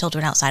if you have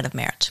children outside of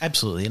marriage.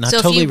 Absolutely. And I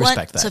totally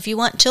respect that. So if you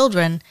want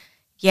children,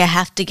 you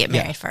have to get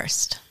married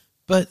first.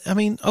 But I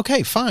mean,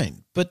 okay,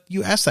 fine. But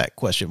you ask that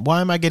question.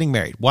 Why am I getting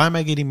married? Why am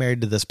I getting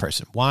married to this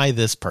person? Why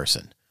this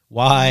person?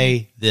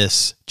 Why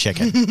this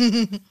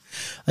chicken?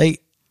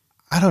 Like,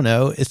 I don't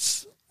know.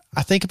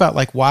 I think about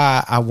like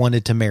why I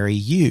wanted to marry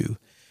you,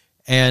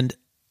 and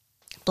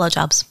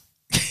blowjobs.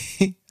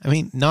 I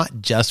mean,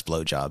 not just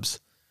blowjobs.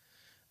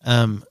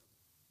 But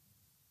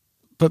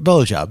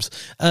blowjobs.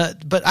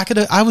 But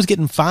I was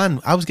getting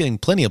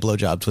plenty of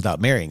blowjobs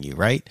without marrying you,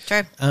 right?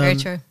 True. Very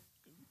true.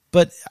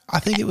 But I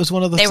think it was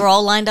one of those. They were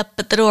all lined up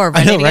at the door,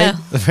 ready to right?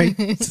 go. Right?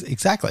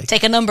 Exactly.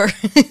 Take a number.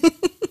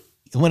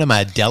 When am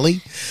I, a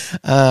deli?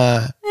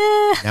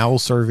 Now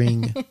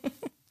serving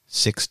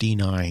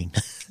 69.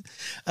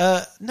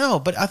 No,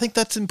 but I think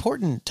that's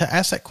important to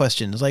ask that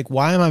question. It's like,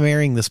 why am I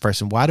marrying this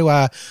person?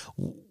 Why?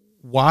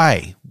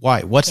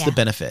 What's the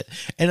benefit?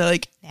 And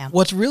like,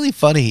 what's really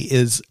funny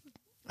is,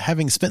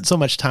 having spent so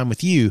much time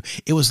with you,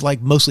 it was like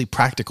mostly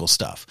practical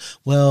stuff.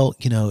 Well,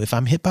 if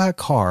I'm hit by a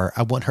car,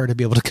 I want her to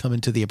be able to come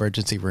into the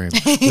emergency room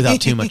without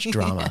too much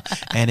drama.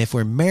 And if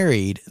we're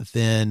married,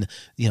 then,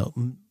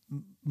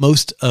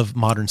 most of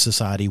modern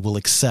society will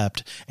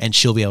accept and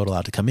she'll be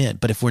allowed to come in.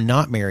 But if we're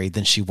not married,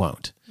 then she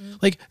won't.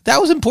 Like,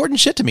 that was important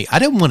shit to me. I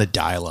didn't want to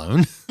die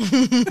alone.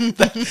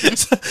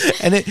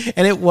 and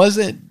it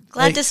wasn't.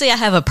 Glad to see I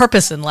have a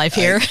purpose in life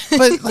here.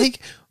 But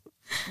like,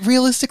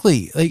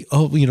 realistically, like,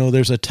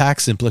 there's a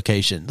tax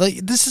implication. Like,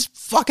 this is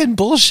fucking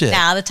bullshit.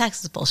 Nah, the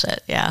tax is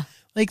bullshit. Yeah.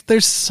 Like,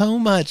 there's so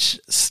much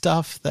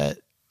stuff that,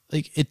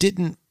 like, it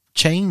didn't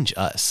change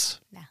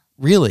us. No.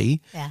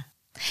 Really. Yeah.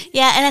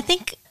 Yeah. And I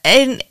think,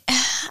 and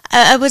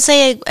I would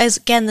say,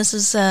 again, this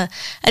is a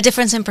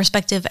difference in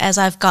perspective as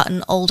I've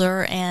gotten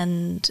older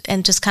and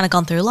just kind of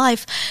gone through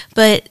life.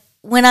 But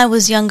when I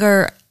was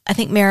younger, I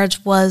think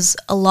marriage was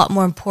a lot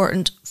more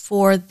important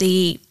for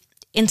the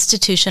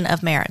institution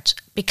of marriage,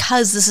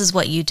 because this is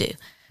what you do,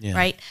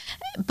 right?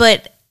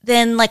 But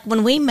then, like,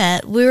 when we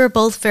met, we were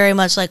both very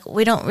much like,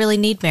 we don't really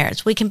need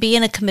marriage. We can be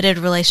in a committed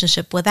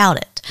relationship without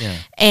it. Yeah.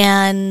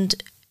 And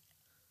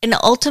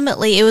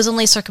ultimately, it was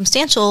only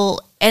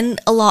circumstantial and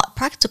a lot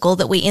practical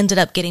that we ended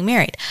up getting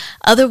married.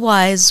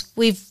 Otherwise,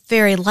 we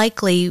very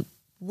likely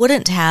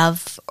wouldn't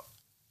have,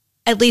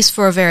 at least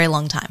for a very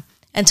long time,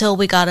 until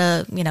we got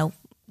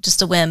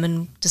just a whim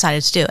and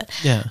decided to do it.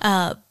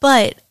 Yeah.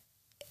 But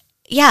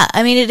yeah,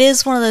 I mean, it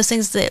is one of those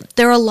things that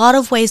there are a lot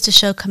of ways to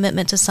show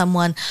commitment to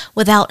someone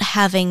without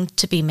having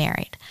to be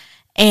married.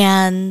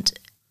 And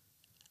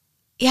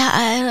yeah,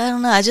 I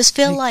don't know. I just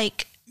feel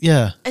like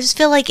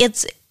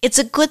it's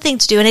a good thing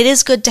to do, and it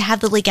is good to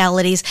have the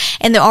legalities,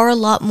 and there are a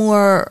lot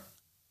more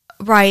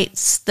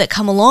rights that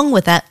come along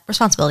with that,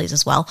 responsibilities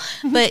as well.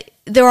 Mm-hmm. But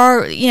there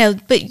are,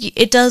 but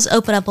it does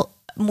open up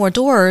more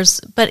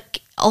doors. But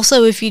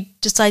also, if you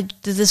decide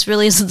that this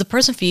really isn't the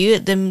person for you,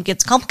 it then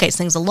complicates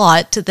things a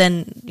lot to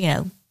then,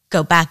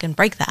 go back and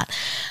break that.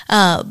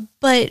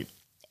 But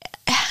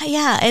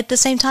yeah, at the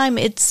same time,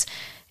 it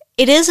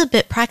is a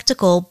bit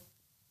practical,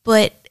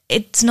 but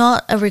it's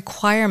not a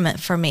requirement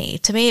for me.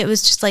 To me, it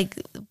was just like,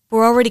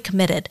 we're already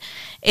committed.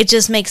 It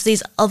just makes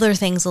these other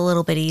things a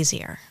little bit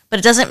easier, but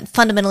it doesn't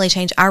fundamentally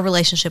change our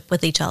relationship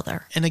with each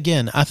other. And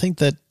again, I think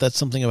that that's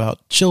something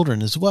about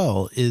children as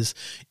well, is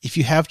if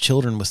you have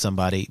children with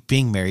somebody,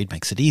 being married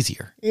makes it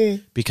easier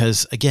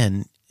because,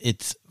 again,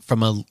 it's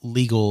from a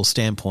legal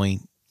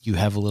standpoint, you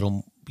have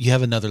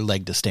another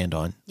leg to stand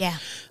on. Yeah.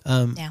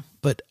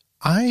 But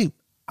I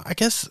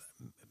guess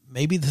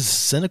maybe this is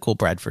cynical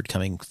Bradford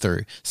coming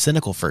through.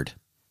 Cynicalford.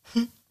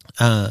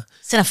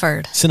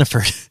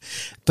 Cineford.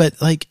 But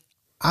like,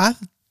 I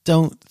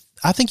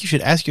think you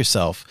should ask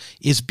yourself,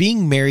 is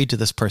being married to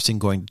this person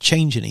going to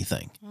change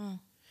anything?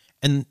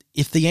 And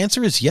if the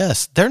answer is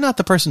yes, they're not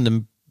the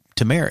person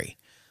to marry.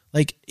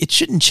 Like, it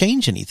shouldn't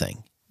change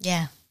anything.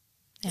 Yeah.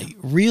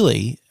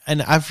 Really.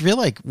 And I feel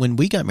like when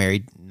we got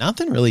married,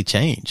 nothing really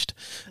changed.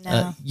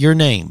 No. Your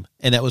name,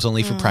 and that was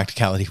only for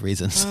practicality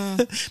reasons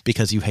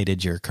because you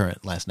hated your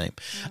current last name.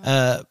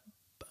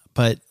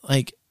 But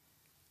like,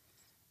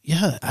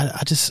 yeah,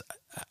 I just,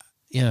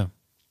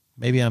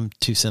 maybe I'm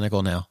too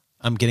cynical now.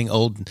 I'm getting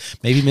old.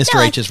 Maybe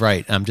Mr. H is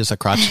right. I'm just a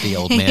crotchety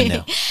old man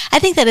now. I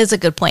think that is a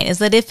good point, is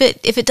that if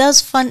it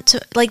does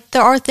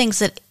there are things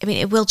that, I mean,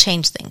 it will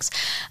change things.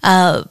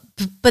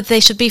 But they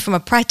should be from a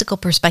practical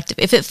perspective.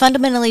 If it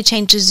fundamentally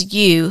changes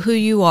you, who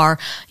you are,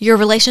 your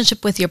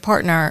relationship with your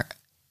partner,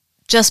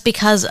 just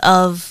because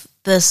of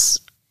this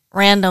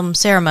random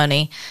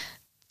ceremony,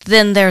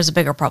 then there's a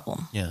bigger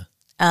problem. Yeah.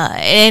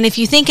 And if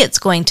you think it's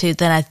going to,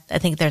 then I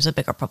think there's a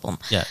bigger problem.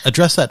 Yeah.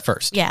 Address that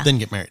first. Yeah. Then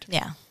get married.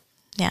 Yeah.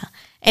 Yeah.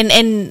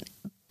 And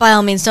by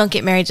all means, don't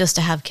get married just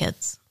to have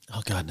kids.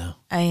 Oh God, no.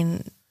 I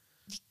mean,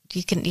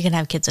 you can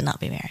have kids and not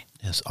be married.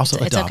 Yes. Also,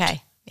 it's adopt.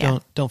 Okay. Yeah.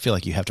 Don't feel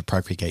like you have to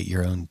propagate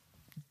your own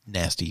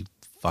nasty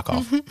fuck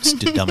off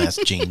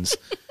dumbass genes.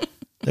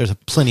 There's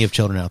plenty of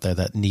children out there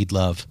that need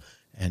love,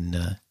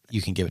 and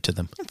you can give it to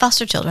them. And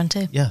foster children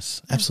too.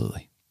 Yes,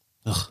 absolutely.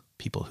 Ugh,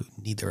 people who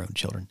need their own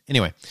children.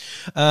 Anyway,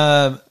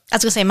 I was going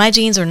to say, my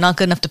genes are not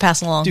good enough to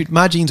pass along. dude,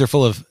 my genes are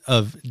full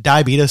of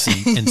diabetes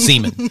and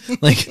semen.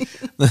 Like,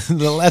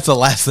 that's the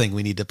last thing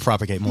we need to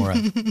propagate more of.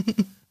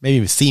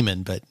 Maybe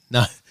semen, but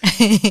not.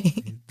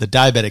 The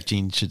diabetic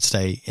gene should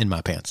stay in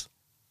my pants.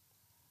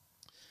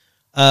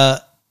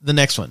 The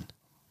next one.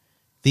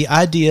 The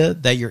idea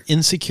that your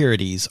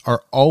insecurities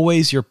are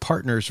always your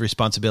partner's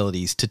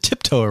responsibilities to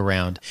tiptoe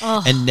around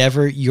and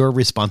never your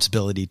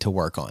responsibility to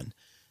work on.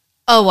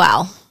 Oh,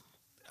 wow.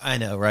 I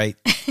know, right?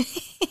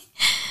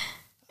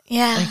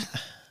 Yeah.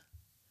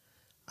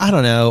 I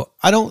don't know.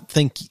 I'm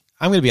going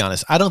to be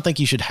honest. I don't think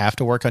you should have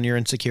to work on your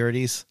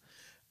insecurities,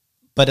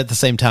 but at the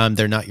same time,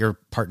 they're not your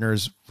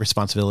partner's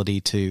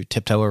responsibility to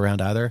tiptoe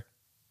around either.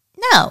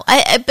 No,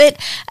 but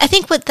I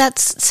think what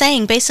that's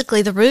saying,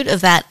 basically the root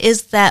of that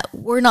is that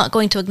we're not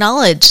going to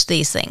acknowledge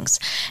these things.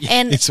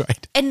 And that's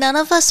right. And none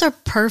of us are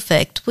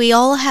perfect. We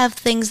all have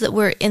things that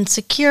we're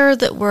insecure,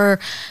 that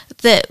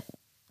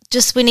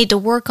we need to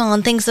work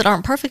on, things that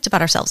aren't perfect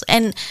about ourselves.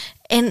 And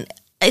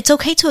it's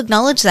okay to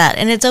acknowledge that.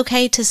 And it's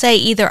okay to say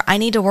either I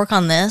need to work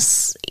on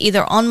this,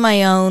 either on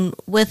my own,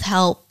 with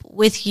help,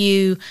 with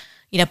you,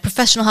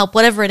 professional help,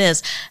 whatever it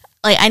is.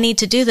 Like, I need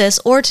to do this,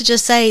 or to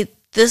just say,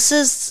 this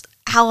is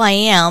how I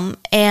am,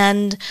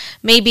 and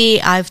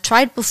maybe I've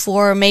tried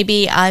before,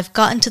 maybe I've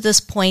gotten to this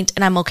point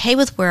and I'm okay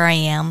with where I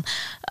am.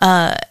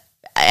 I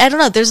don't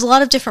know. There's a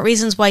lot of different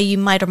reasons why you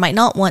might or might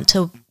not want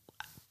to,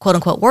 quote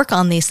unquote, work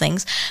on these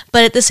things,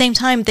 but at the same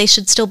time, they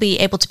should still be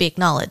able to be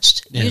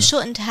acknowledged. Yeah. You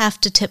shouldn't have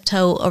to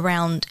tiptoe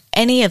around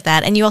any of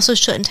that, and you also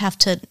shouldn't have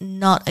to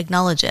not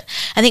acknowledge it.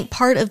 I think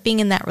part of being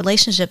in that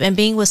relationship and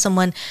being with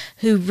someone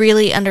who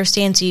really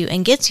understands you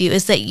and gets you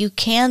is that you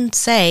can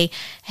say,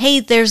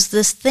 hey, there's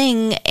this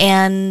thing,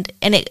 and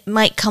it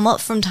might come up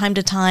from time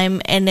to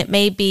time, and it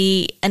may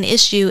be an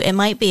issue, it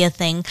might be a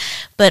thing,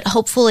 but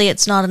hopefully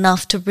it's not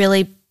enough to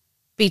really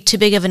be too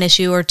big of an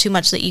issue or too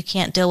much that you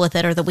can't deal with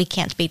it or that we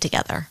can't be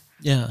together.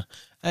 Yeah.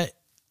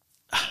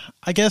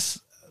 I guess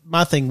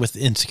my thing with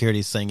the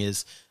insecurities thing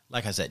is,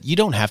 like I said, you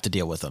don't have to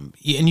deal with them,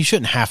 and you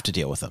shouldn't have to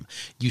deal with them.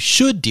 You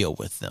should deal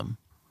with them,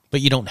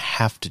 but you don't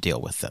have to deal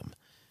with them.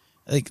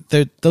 Like,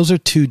 those are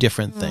two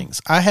different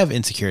things. I have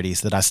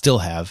insecurities that I still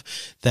have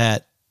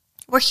that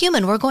we're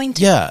human. We're going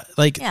to. Yeah.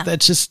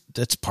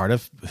 That's part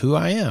of who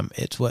I am.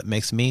 It's what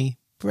makes me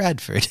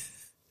Bradford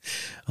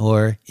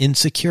or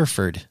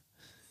Insecureford.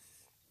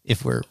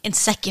 If we're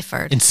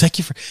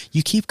Insecureford.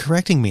 You keep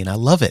correcting me, and I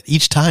love it.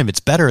 Each time it's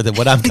better than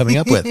what I'm coming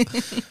up with.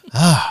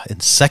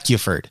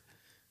 Insecureford.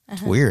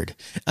 It's weird.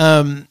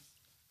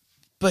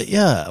 But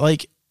yeah,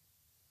 like,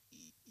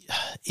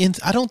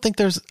 I don't think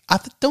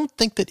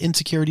that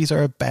insecurities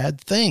are a bad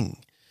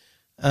thing.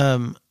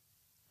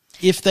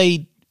 If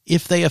they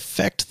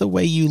affect the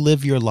way you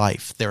live your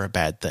life, they're a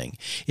bad thing.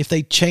 If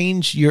they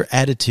change your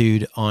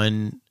attitude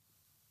on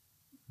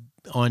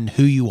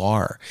who you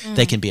are,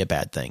 they can be a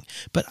bad thing.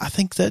 But I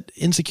think that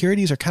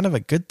insecurities are kind of a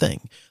good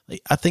thing.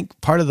 Like, I think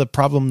part of the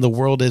problem the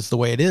world is the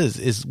way it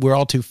is we're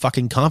all too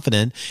fucking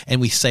confident,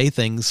 and we say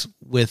things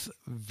with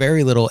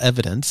very little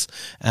evidence,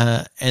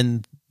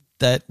 and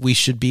that we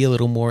should be a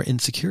little more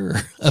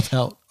insecure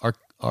about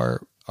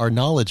our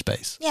knowledge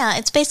base. Yeah,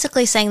 it's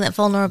basically saying that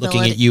vulnerability...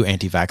 Looking at you,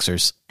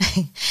 anti-vaxxers.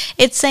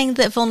 It's saying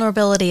that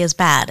vulnerability is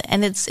bad,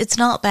 and it's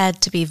not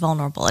bad to be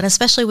vulnerable, and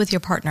especially with your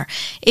partner.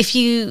 If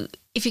you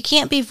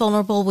can't be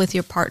vulnerable with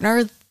your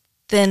partner,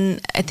 then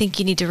I think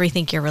you need to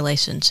rethink your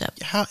relationship.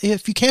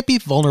 If you can't be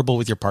vulnerable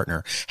with your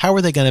partner, how are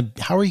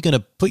you going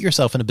to put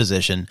yourself in a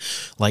position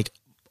like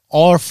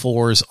all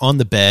fours on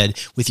the bed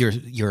with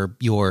your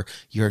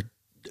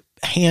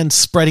hands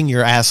spreading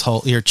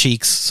your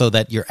cheeks so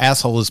that your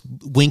asshole is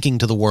winking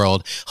to the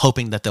world,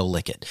 hoping that they'll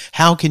lick it?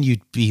 How can you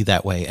be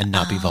that way and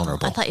not be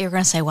vulnerable? I thought you were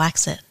going to say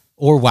wax it.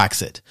 Or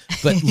wax it,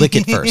 but lick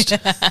it first.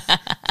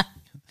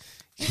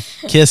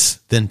 Kiss,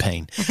 then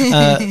pain.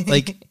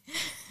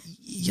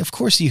 Of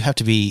course you have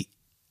to be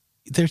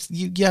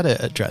you got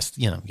to address,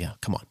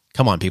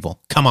 come on, people.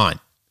 Come on.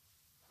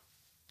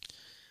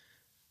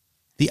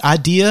 The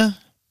idea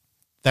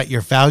that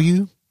your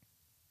value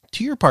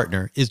to your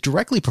partner is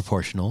directly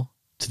proportional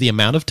to the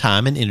amount of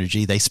time and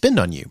energy they spend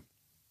on you.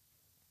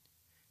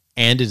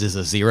 And it is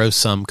a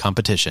zero-sum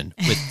competition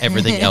with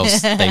everything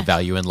else they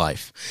value in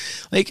life.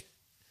 Like,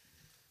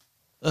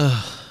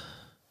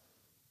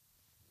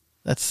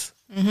 that's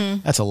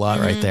a lot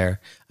right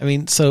there. I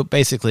mean, so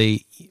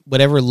basically,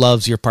 whatever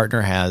loves your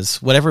partner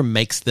has, whatever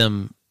makes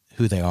them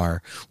who they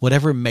are,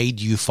 whatever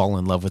made you fall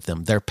in love with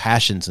them, their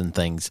passions and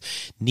things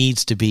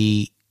needs to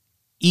be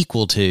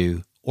equal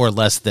to or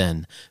less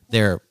than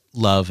their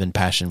love and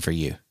passion for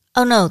you.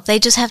 Oh no, they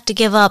just have to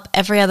give up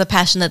every other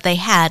passion that they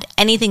had,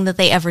 anything that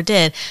they ever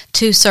did,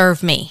 to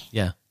serve me.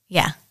 Yeah.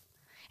 Yeah.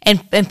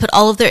 And put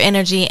all of their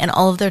energy and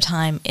all of their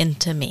time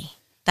into me.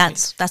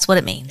 That's what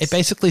it means. It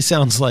basically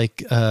sounds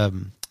like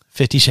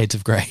 50 Shades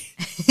of Grey.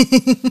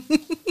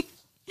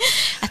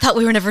 I thought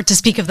we were never to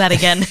speak of that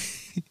again.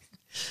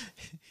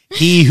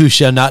 He who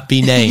shall not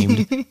be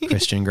named,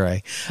 Christian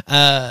Grey.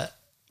 Yeah,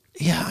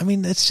 I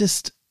mean, it's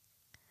just...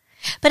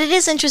 But it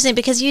is interesting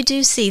because you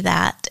do see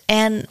that.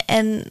 And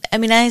I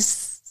mean, I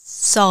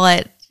saw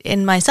it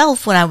in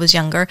myself when I was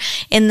younger,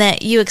 in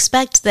that you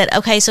expect that,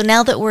 okay, so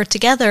now that we're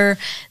together,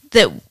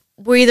 that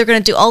we're either going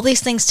to do all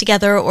these things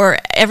together or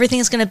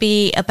everything's going to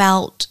be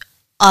about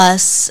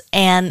us.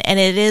 And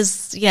it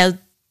is, you know,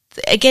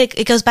 again,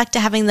 it goes back to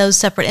having those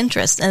separate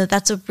interests, and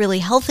that's a really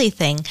healthy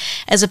thing,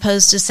 as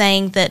opposed to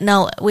saying that,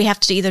 no, we have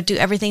to either do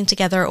everything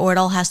together or it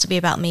all has to be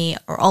about me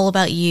or all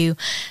about you.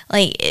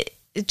 Like,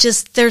 it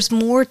just, there's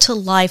more to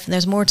life and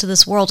there's more to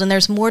this world, and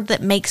there's more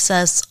that makes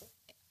us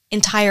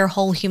entire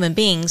whole human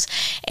beings.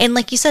 And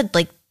like you said,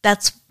 like,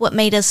 that's what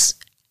made us,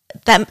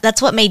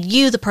 that's what made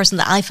you the person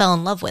that I fell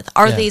in love with,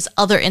 are these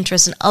other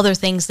interests and other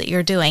things that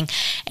you're doing.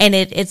 And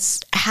it's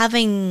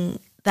having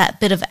that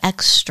bit of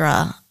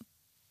extra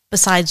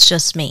besides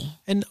just me.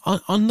 And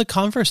on the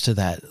converse to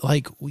that,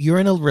 like, you're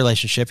in a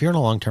relationship, you're in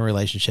a long-term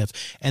relationship,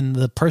 and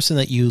the person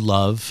that you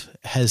love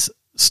has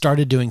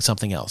started doing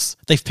something else.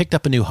 They've picked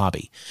up a new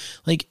hobby.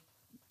 Like,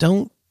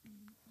 don't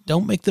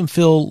make them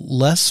feel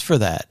less for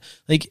that.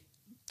 Like,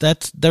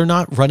 they're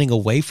not running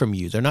away from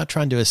you. They're not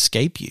trying to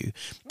escape you.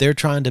 They're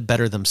trying to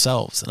better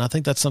themselves. And I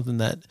think that's something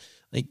that,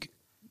 like,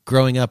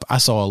 growing up, I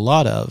saw a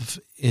lot of,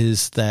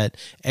 is that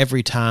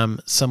every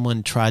time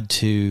someone tried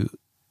to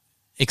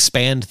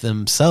expand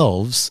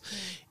themselves,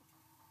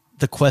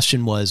 the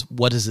question was,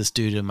 what does this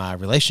do to my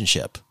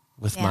relationship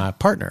with my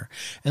partner?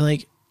 And,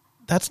 like,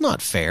 that's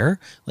not fair.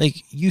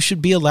 Like, you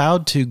should be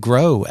allowed to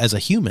grow as a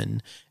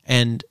human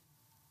and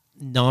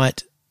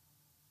not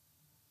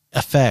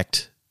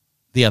affect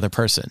the other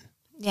person.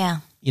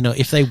 Yeah. You know,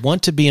 if they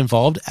want to be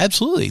involved,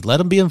 absolutely, let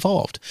them be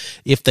involved.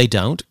 If they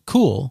don't,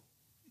 cool.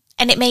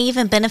 And it may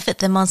even benefit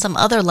them on some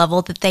other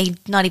level that they've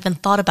not even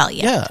thought about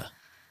yet. Yeah.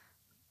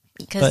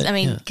 Because, I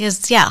mean,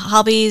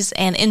 hobbies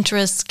and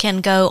interests can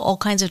go all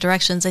kinds of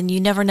directions, and you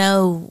never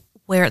know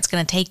where it's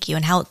going to take you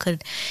and how it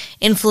could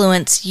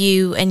influence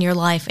you and your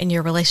life and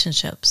your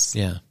relationships.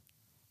 Yeah.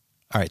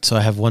 All right, so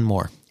I have one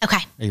more. Okay.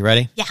 Are you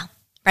ready? Yeah,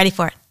 ready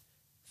for it.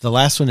 The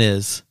last one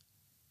is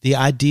the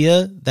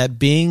idea that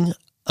being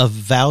of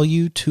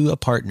value to a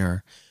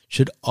partner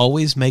should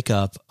always make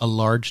up a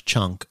large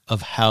chunk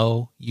of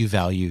how you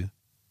value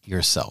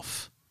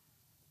yourself.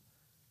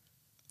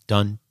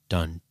 Dun,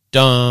 dun,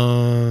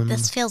 dun.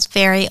 This feels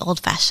very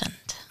old-fashioned.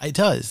 It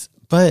does.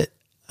 But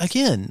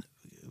again,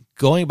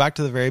 going back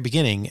to the very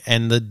beginning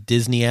and the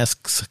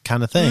Disney-esque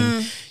kind of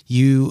thing,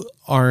 you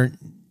are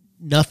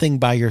nothing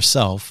by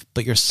yourself,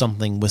 but you're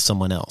something with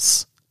someone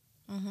else.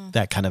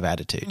 That kind of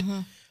attitude.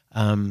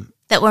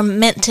 That we're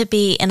meant to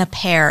be in a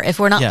pair. If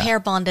we're not pair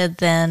bonded,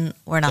 then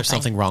we're not. There's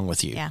something wrong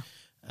with you. Yeah.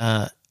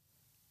 And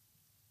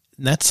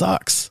that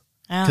sucks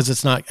because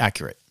it's not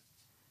accurate.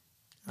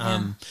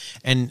 And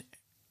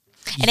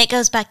it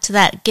goes back to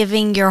that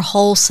giving your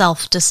whole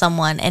self to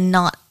someone and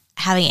not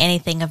having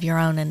anything of your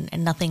own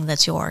and nothing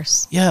that's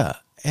yours. Yeah.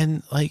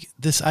 And, like,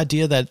 this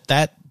idea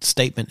that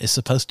statement is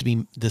supposed to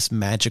be this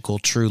magical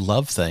true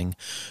love thing,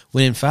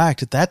 when in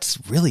fact that's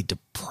really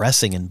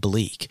depressing and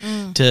bleak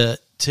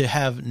to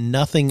have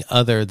nothing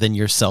other than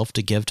yourself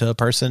to give to a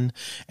person.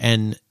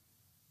 And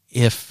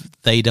if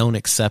they don't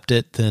accept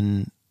it,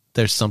 then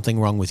there's something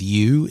wrong with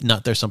you,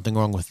 not there's something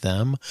wrong with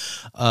them.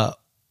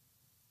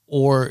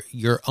 Or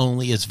you're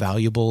only as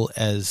valuable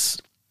as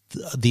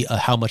the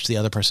how much the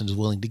other person is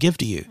willing to give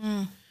to you.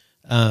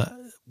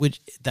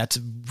 Which that's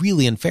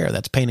really unfair.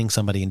 That's painting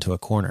somebody into a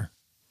corner.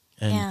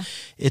 And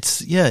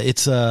it's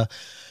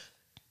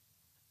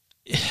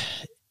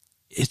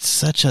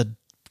such a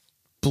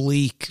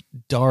bleak,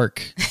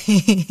 dark,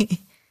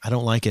 I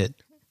don't like it.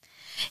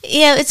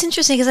 Yeah, it's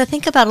interesting because I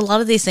think about a lot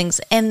of these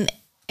things. And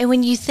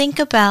when you think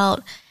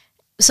about,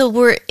 so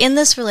we're in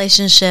this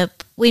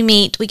relationship, we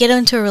meet, we get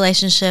into a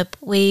relationship,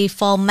 we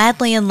fall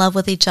madly in love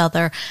with each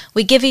other,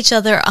 we give each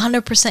other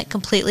 100%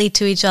 completely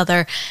to each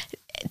other,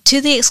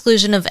 to the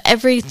exclusion of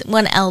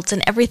everyone else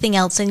and everything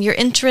else. And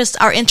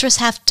our interests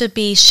have to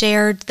be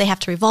shared. They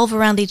have to revolve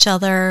around each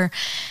other.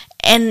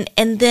 And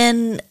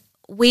then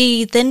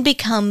we then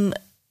become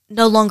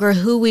no longer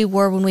who we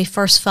were when we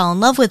first fell in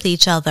love with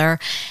each other.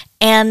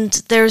 And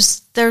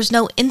there's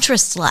no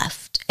interest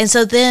left. And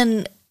so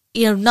then,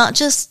 you know, not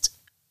just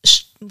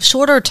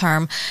shorter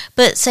term,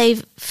 but say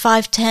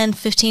 5, 10,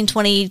 15,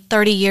 20,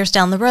 30 years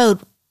down the road,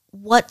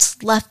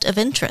 what's left of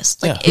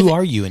interest? Like, who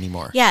are you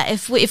anymore? Yeah,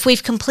 if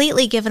we've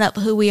completely given up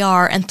who we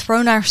are and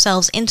thrown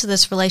ourselves into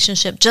this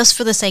relationship just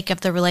for the sake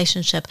of the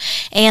relationship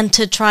and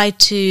to try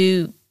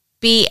to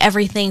be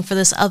everything for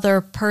this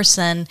other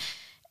person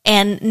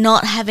and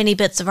not have any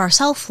bits of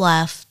ourself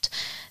left,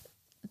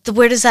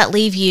 where does that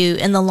leave you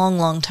in the long,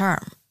 long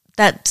term?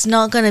 That's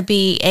not going to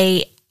be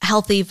a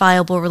healthy,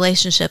 viable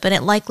relationship, and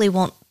it likely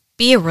won't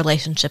be a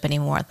relationship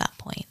anymore at that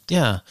point.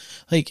 Yeah,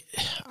 like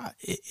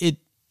it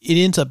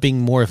ends up being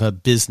more of a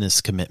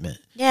business commitment.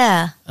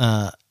 Yeah.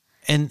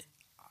 And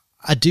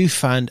I do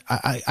find,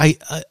 I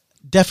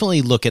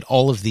definitely look at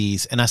all of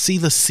these and I see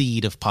the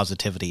seed of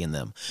positivity in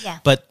them. Yeah.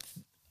 But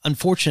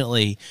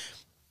unfortunately,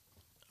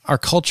 our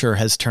culture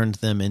has turned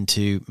them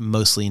into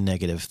mostly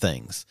negative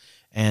things.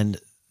 And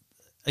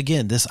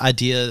again, this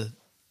idea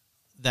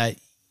that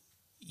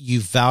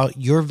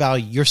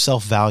your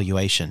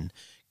self-valuation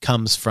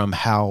comes from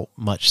how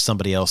much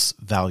somebody else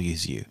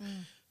values you.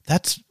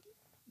 That's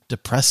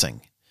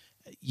depressing.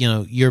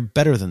 You're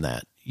better than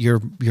that.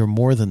 You're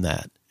more than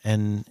that.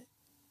 And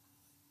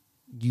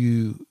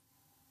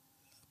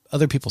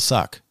other people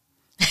suck.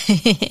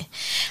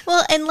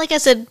 Well, and like I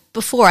said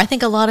before, I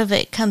think a lot of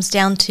it comes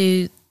down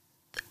to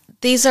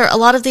a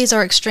lot of these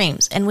are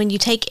extremes. And when you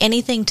take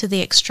anything to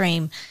the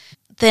extreme,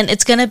 then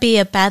it's going to be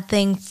a bad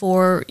thing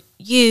for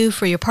you,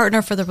 for your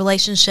partner, for the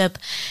relationship.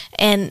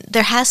 And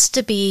there has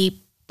to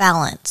be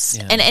balance.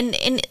 Yeah.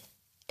 And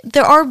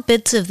there are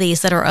bits of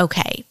these that are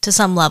okay to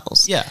some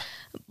levels. Yeah.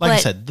 Like I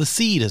said, the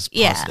seed is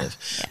positive.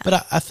 Yeah.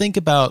 But I think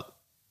about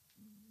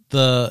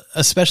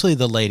especially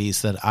the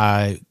ladies that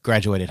I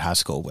graduated high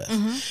school with,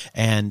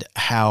 and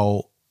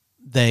how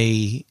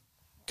they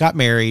got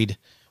married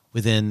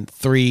within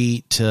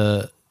 3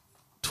 to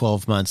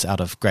 12 months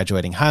out of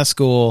graduating high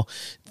school.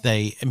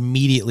 They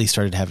immediately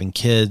started having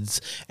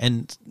kids,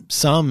 and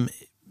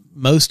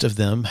most of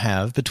them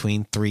have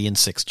between 3 and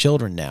 6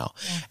 children now.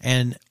 Yeah.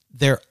 And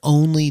their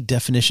only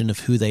definition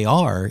of who they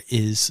are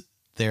is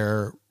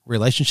their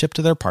relationship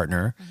to their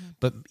partner,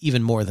 but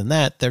even more than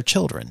that, their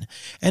children.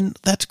 And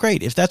that's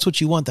great. If that's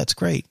what you want, that's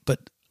great. But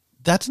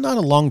that's not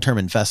a long-term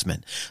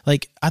investment.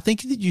 Like, I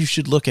think that you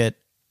should look at,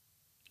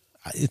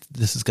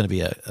 this is going to be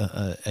a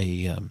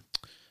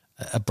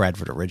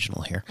Bradford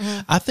original here.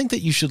 I think that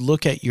you should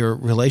look at your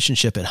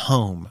relationship at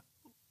home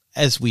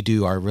as we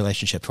do our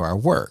relationship to our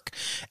work.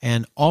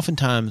 And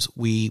oftentimes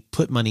we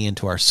put money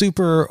into our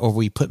super, or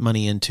we put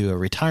money into a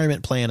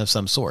retirement plan of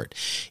some sort.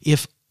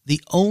 If the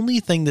only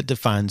thing that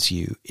defines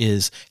you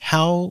is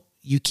how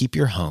you keep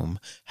your home,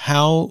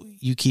 how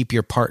you keep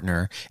your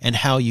partner, and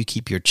how you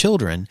keep your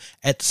children,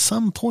 at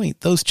some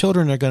point, those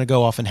children are going to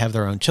go off and have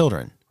their own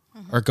children,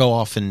 or go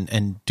off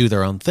and do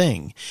their own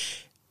thing.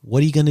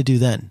 What are you going to do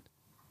then?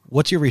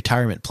 What's your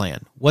retirement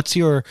plan? Once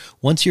you're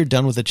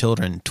done with the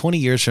children, 20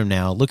 years from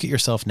now, look at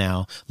yourself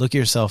now, look at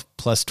yourself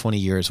plus 20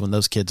 years when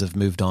those kids have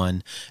moved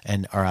on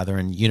and are either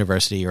in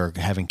university or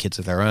having kids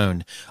of their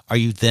own. Are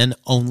you then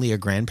only a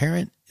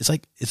grandparent? It's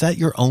like, is that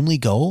your only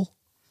goal?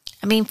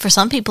 I mean, for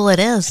some people it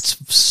is.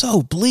 It's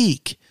so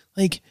bleak.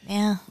 Like,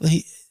 yeah.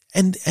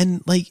 And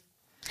like,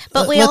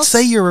 but let's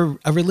say you're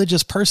a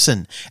religious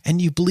person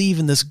and you believe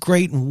in this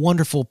great and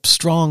wonderful,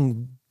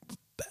 strong,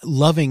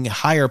 loving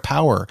higher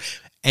power,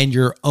 and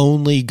your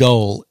only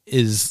goal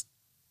is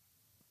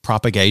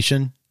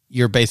propagation.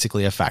 You're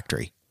basically a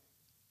factory.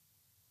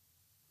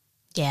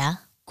 Yeah.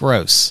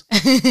 Gross.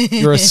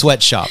 You're a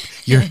sweatshop.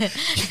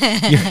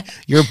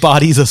 Your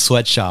body's a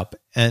sweatshop.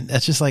 And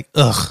that's just like,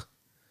 ugh.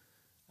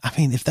 I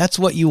mean, if that's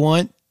what you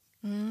want,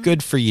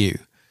 good for you.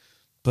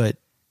 But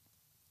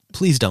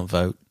please don't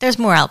vote. There's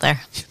more out there.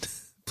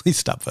 Please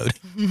stop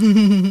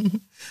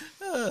voting.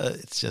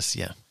 It's just,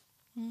 yeah.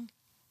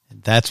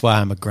 And that's why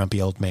I'm a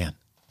grumpy old man.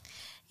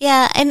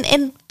 Yeah,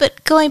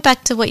 but going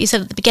back to what you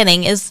said at the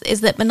beginning is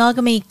that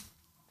monogamy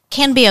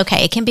can be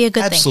okay. It can be a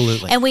good thing.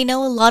 Absolutely. And we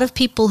know a lot of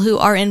people who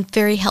are in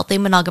very healthy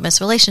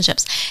monogamous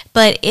relationships.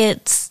 But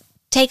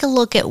take a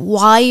look at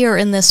why you're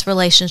in this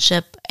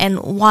relationship and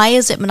why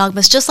is it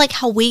monogamous? Just like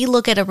how we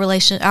look at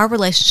our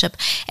relationship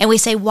and we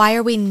say, why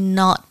are we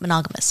not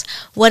monogamous?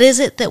 What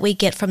is it that we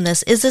get from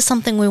this? Is this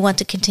something we want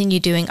to continue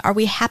doing? Are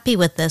we happy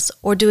with this,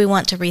 or do we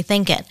want to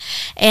rethink it?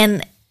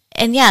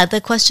 And yeah, the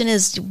question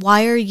is,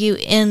 why are you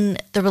in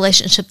the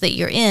relationship that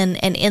you're in,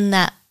 and in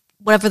that,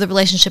 whatever the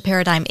relationship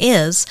paradigm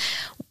is,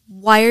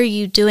 why are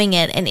you doing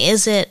it? And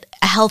is it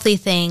a healthy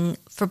thing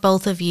for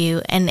both of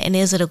you? And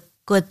is it a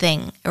good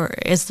thing? Or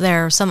is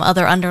there some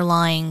other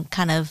underlying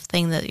kind of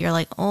thing that you're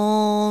like,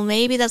 oh,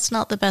 maybe that's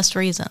not the best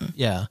reason?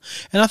 Yeah.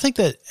 And I think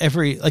that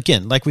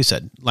again, like we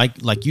said,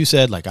 like you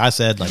said, like I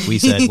said, like we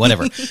said,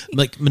 whatever,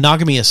 like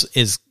monogamy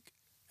is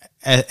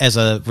as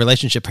a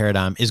relationship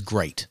paradigm is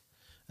great.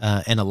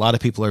 And a lot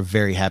of people are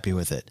very happy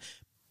with it.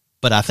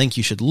 But I think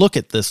you should look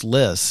at this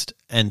list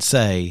and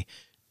say,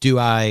 do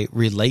I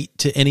relate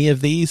to any of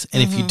these?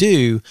 And if you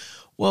do,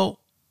 well,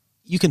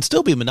 you can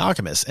still be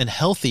monogamous and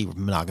healthy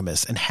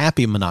monogamous and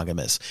happy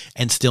monogamous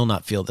and still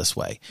not feel this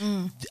way.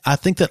 I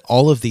think that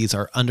all of these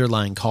are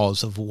underlying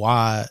cause of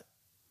why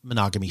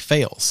monogamy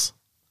fails.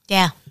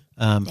 Yeah.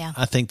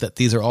 I think that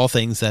these are all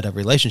things that a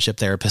relationship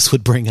therapist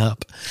would bring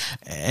up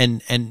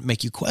and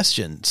make you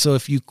question. So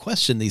if you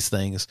question these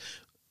things,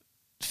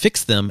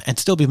 fix them and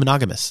still be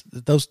monogamous.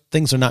 Those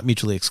things are not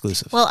mutually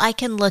exclusive. Well, I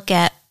can look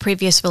at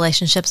previous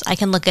relationships. I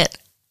can look at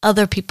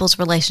other people's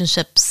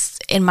relationships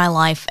in my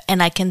life,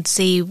 and I can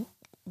see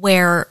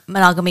where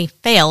monogamy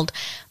failed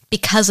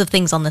because of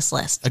things on this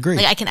list. Agreed.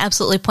 Like, I can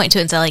absolutely point to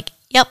it and say, like,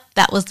 yep,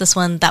 that was this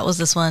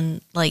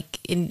one, like,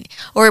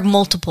 or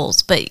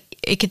multiples, but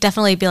it could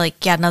definitely be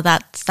like, yeah, no,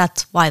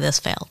 that's why this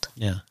failed.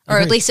 Yeah. Or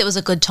at least it was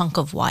a good chunk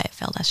of why it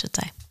failed, I should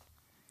say.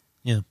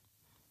 Yeah.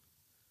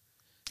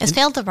 Is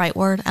failed the right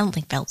word? I don't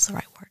think failed's the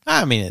right word.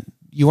 I mean,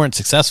 you weren't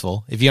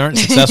successful. If you aren't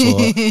successful,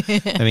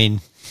 I mean,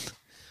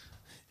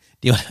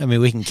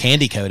 we can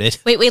candy coat it.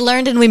 We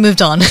learned and we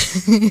moved on.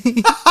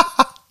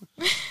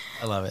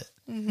 I love it.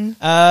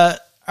 All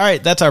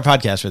right, that's our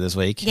podcast for this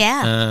week.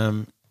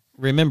 Yeah.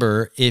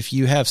 Remember, if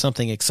you have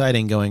something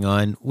exciting going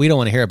on, we don't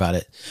want to hear about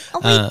it.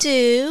 Oh, we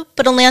do,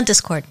 but only on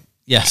Discord.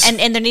 Yes. And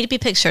there need to be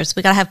pictures.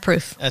 We got to have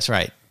proof. That's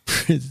right.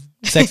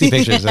 Sexy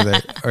pictures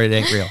or it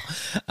ain't real.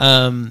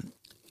 I'm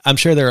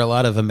sure there are a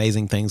lot of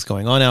amazing things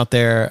going on out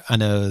there. I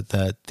know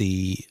that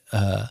the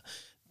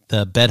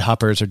bed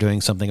hoppers are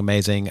doing something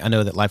amazing. I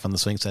know that Life on the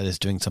Swing Set is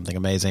doing something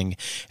amazing.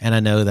 And I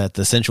know that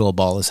the sensual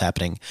ball is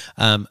happening.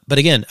 But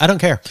again, I don't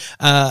care.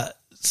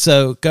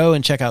 So go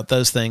and check out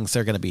those things.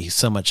 They're going to be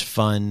so much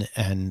fun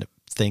and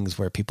things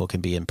where people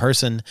can be in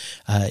person.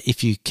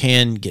 If you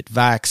can get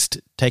vaxxed,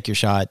 take your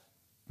shot,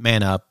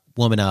 man up,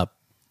 woman up,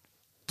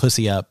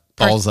 pussy up,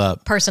 balls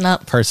up, person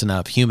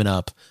up, human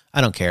up.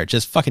 I don't care.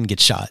 Just fucking get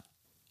shot.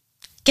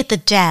 Get the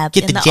jab.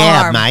 Get in the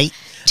jab, arm. mate.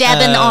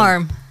 Jab in the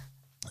arm.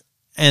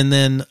 And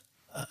then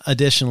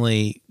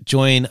additionally,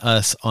 join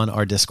us on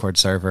our Discord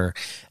server.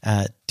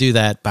 Do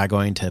that by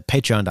going to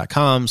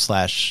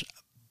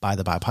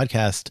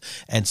patreon.com/ByTheByPodcast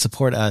and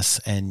support us,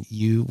 and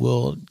you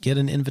will get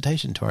an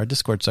invitation to our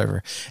Discord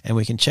server, and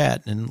we can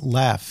chat and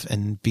laugh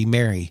and be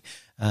merry,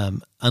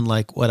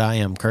 unlike what I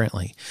am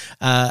currently.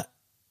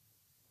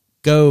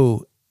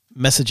 Go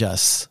message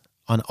us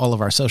on all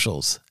of our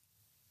socials.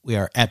 We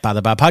are at By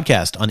the By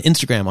Podcast on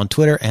Instagram, on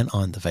Twitter, and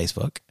on the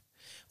Facebook.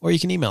 Or you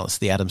can email us,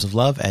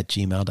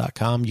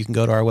 theatomsoflove@gmail.com. You can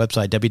go to our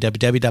website,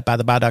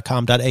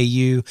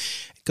 www.bytheby.com.au.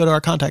 Go to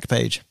our contact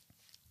page.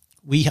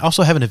 We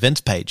also have an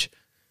events page.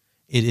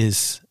 It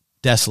is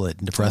desolate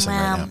and depressing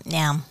right now.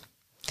 Yeah.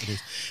 It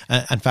is.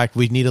 In fact,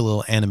 we need a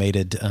little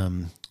animated,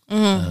 like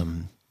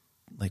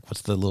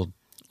what's the little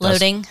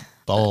Loading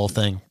ball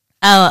thing?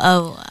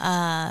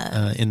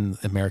 In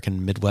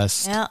American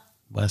Midwest, yeah.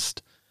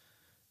 West.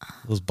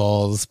 Those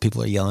balls,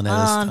 people are yelling at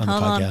us on the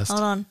podcast.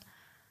 Hold on.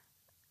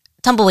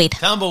 Tumbleweed.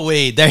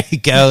 Tumbleweed. There you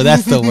go.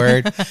 That's the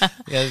word.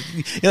 Yeah.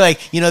 You're like,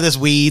 this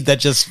weed that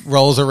just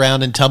rolls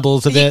around and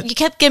tumbles a bit. You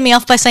kept getting me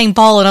off by saying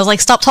ball, and I was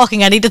like, stop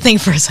talking. I need to think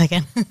for a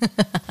second.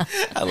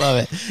 I love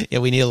it. Yeah,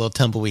 we need a little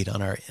tumbleweed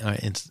on our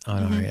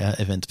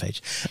events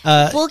page.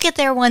 We'll get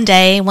there one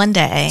day.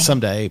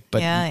 Someday,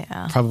 but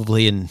yeah.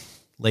 probably in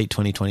late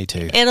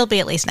 2022. It'll be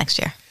at least next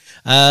year.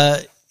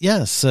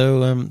 Yeah,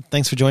 so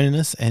thanks for joining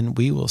us, and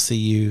we will see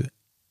you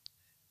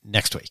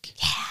next week.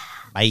 Yeah.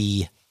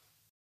 Bye.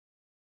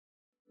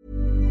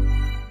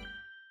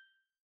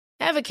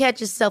 Ever catch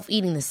yourself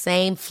eating the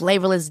same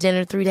flavorless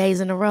dinner 3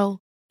 days in a row?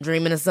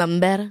 Dreaming of something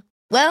better?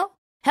 Well,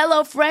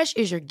 HelloFresh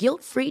is your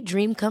guilt-free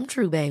dream come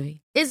true,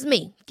 baby. It's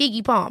me,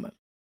 Keke Palmer.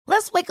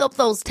 Let's wake up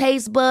those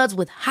taste buds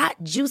with hot,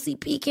 juicy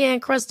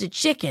pecan-crusted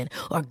chicken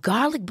or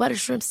garlic butter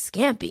shrimp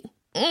scampi.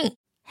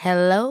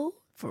 Hello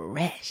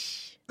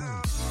Fresh.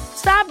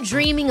 Stop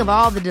dreaming of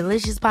all the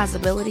delicious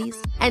possibilities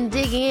and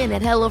dig in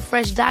at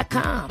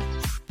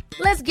HelloFresh.com.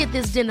 Let's get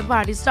this dinner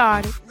party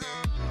started.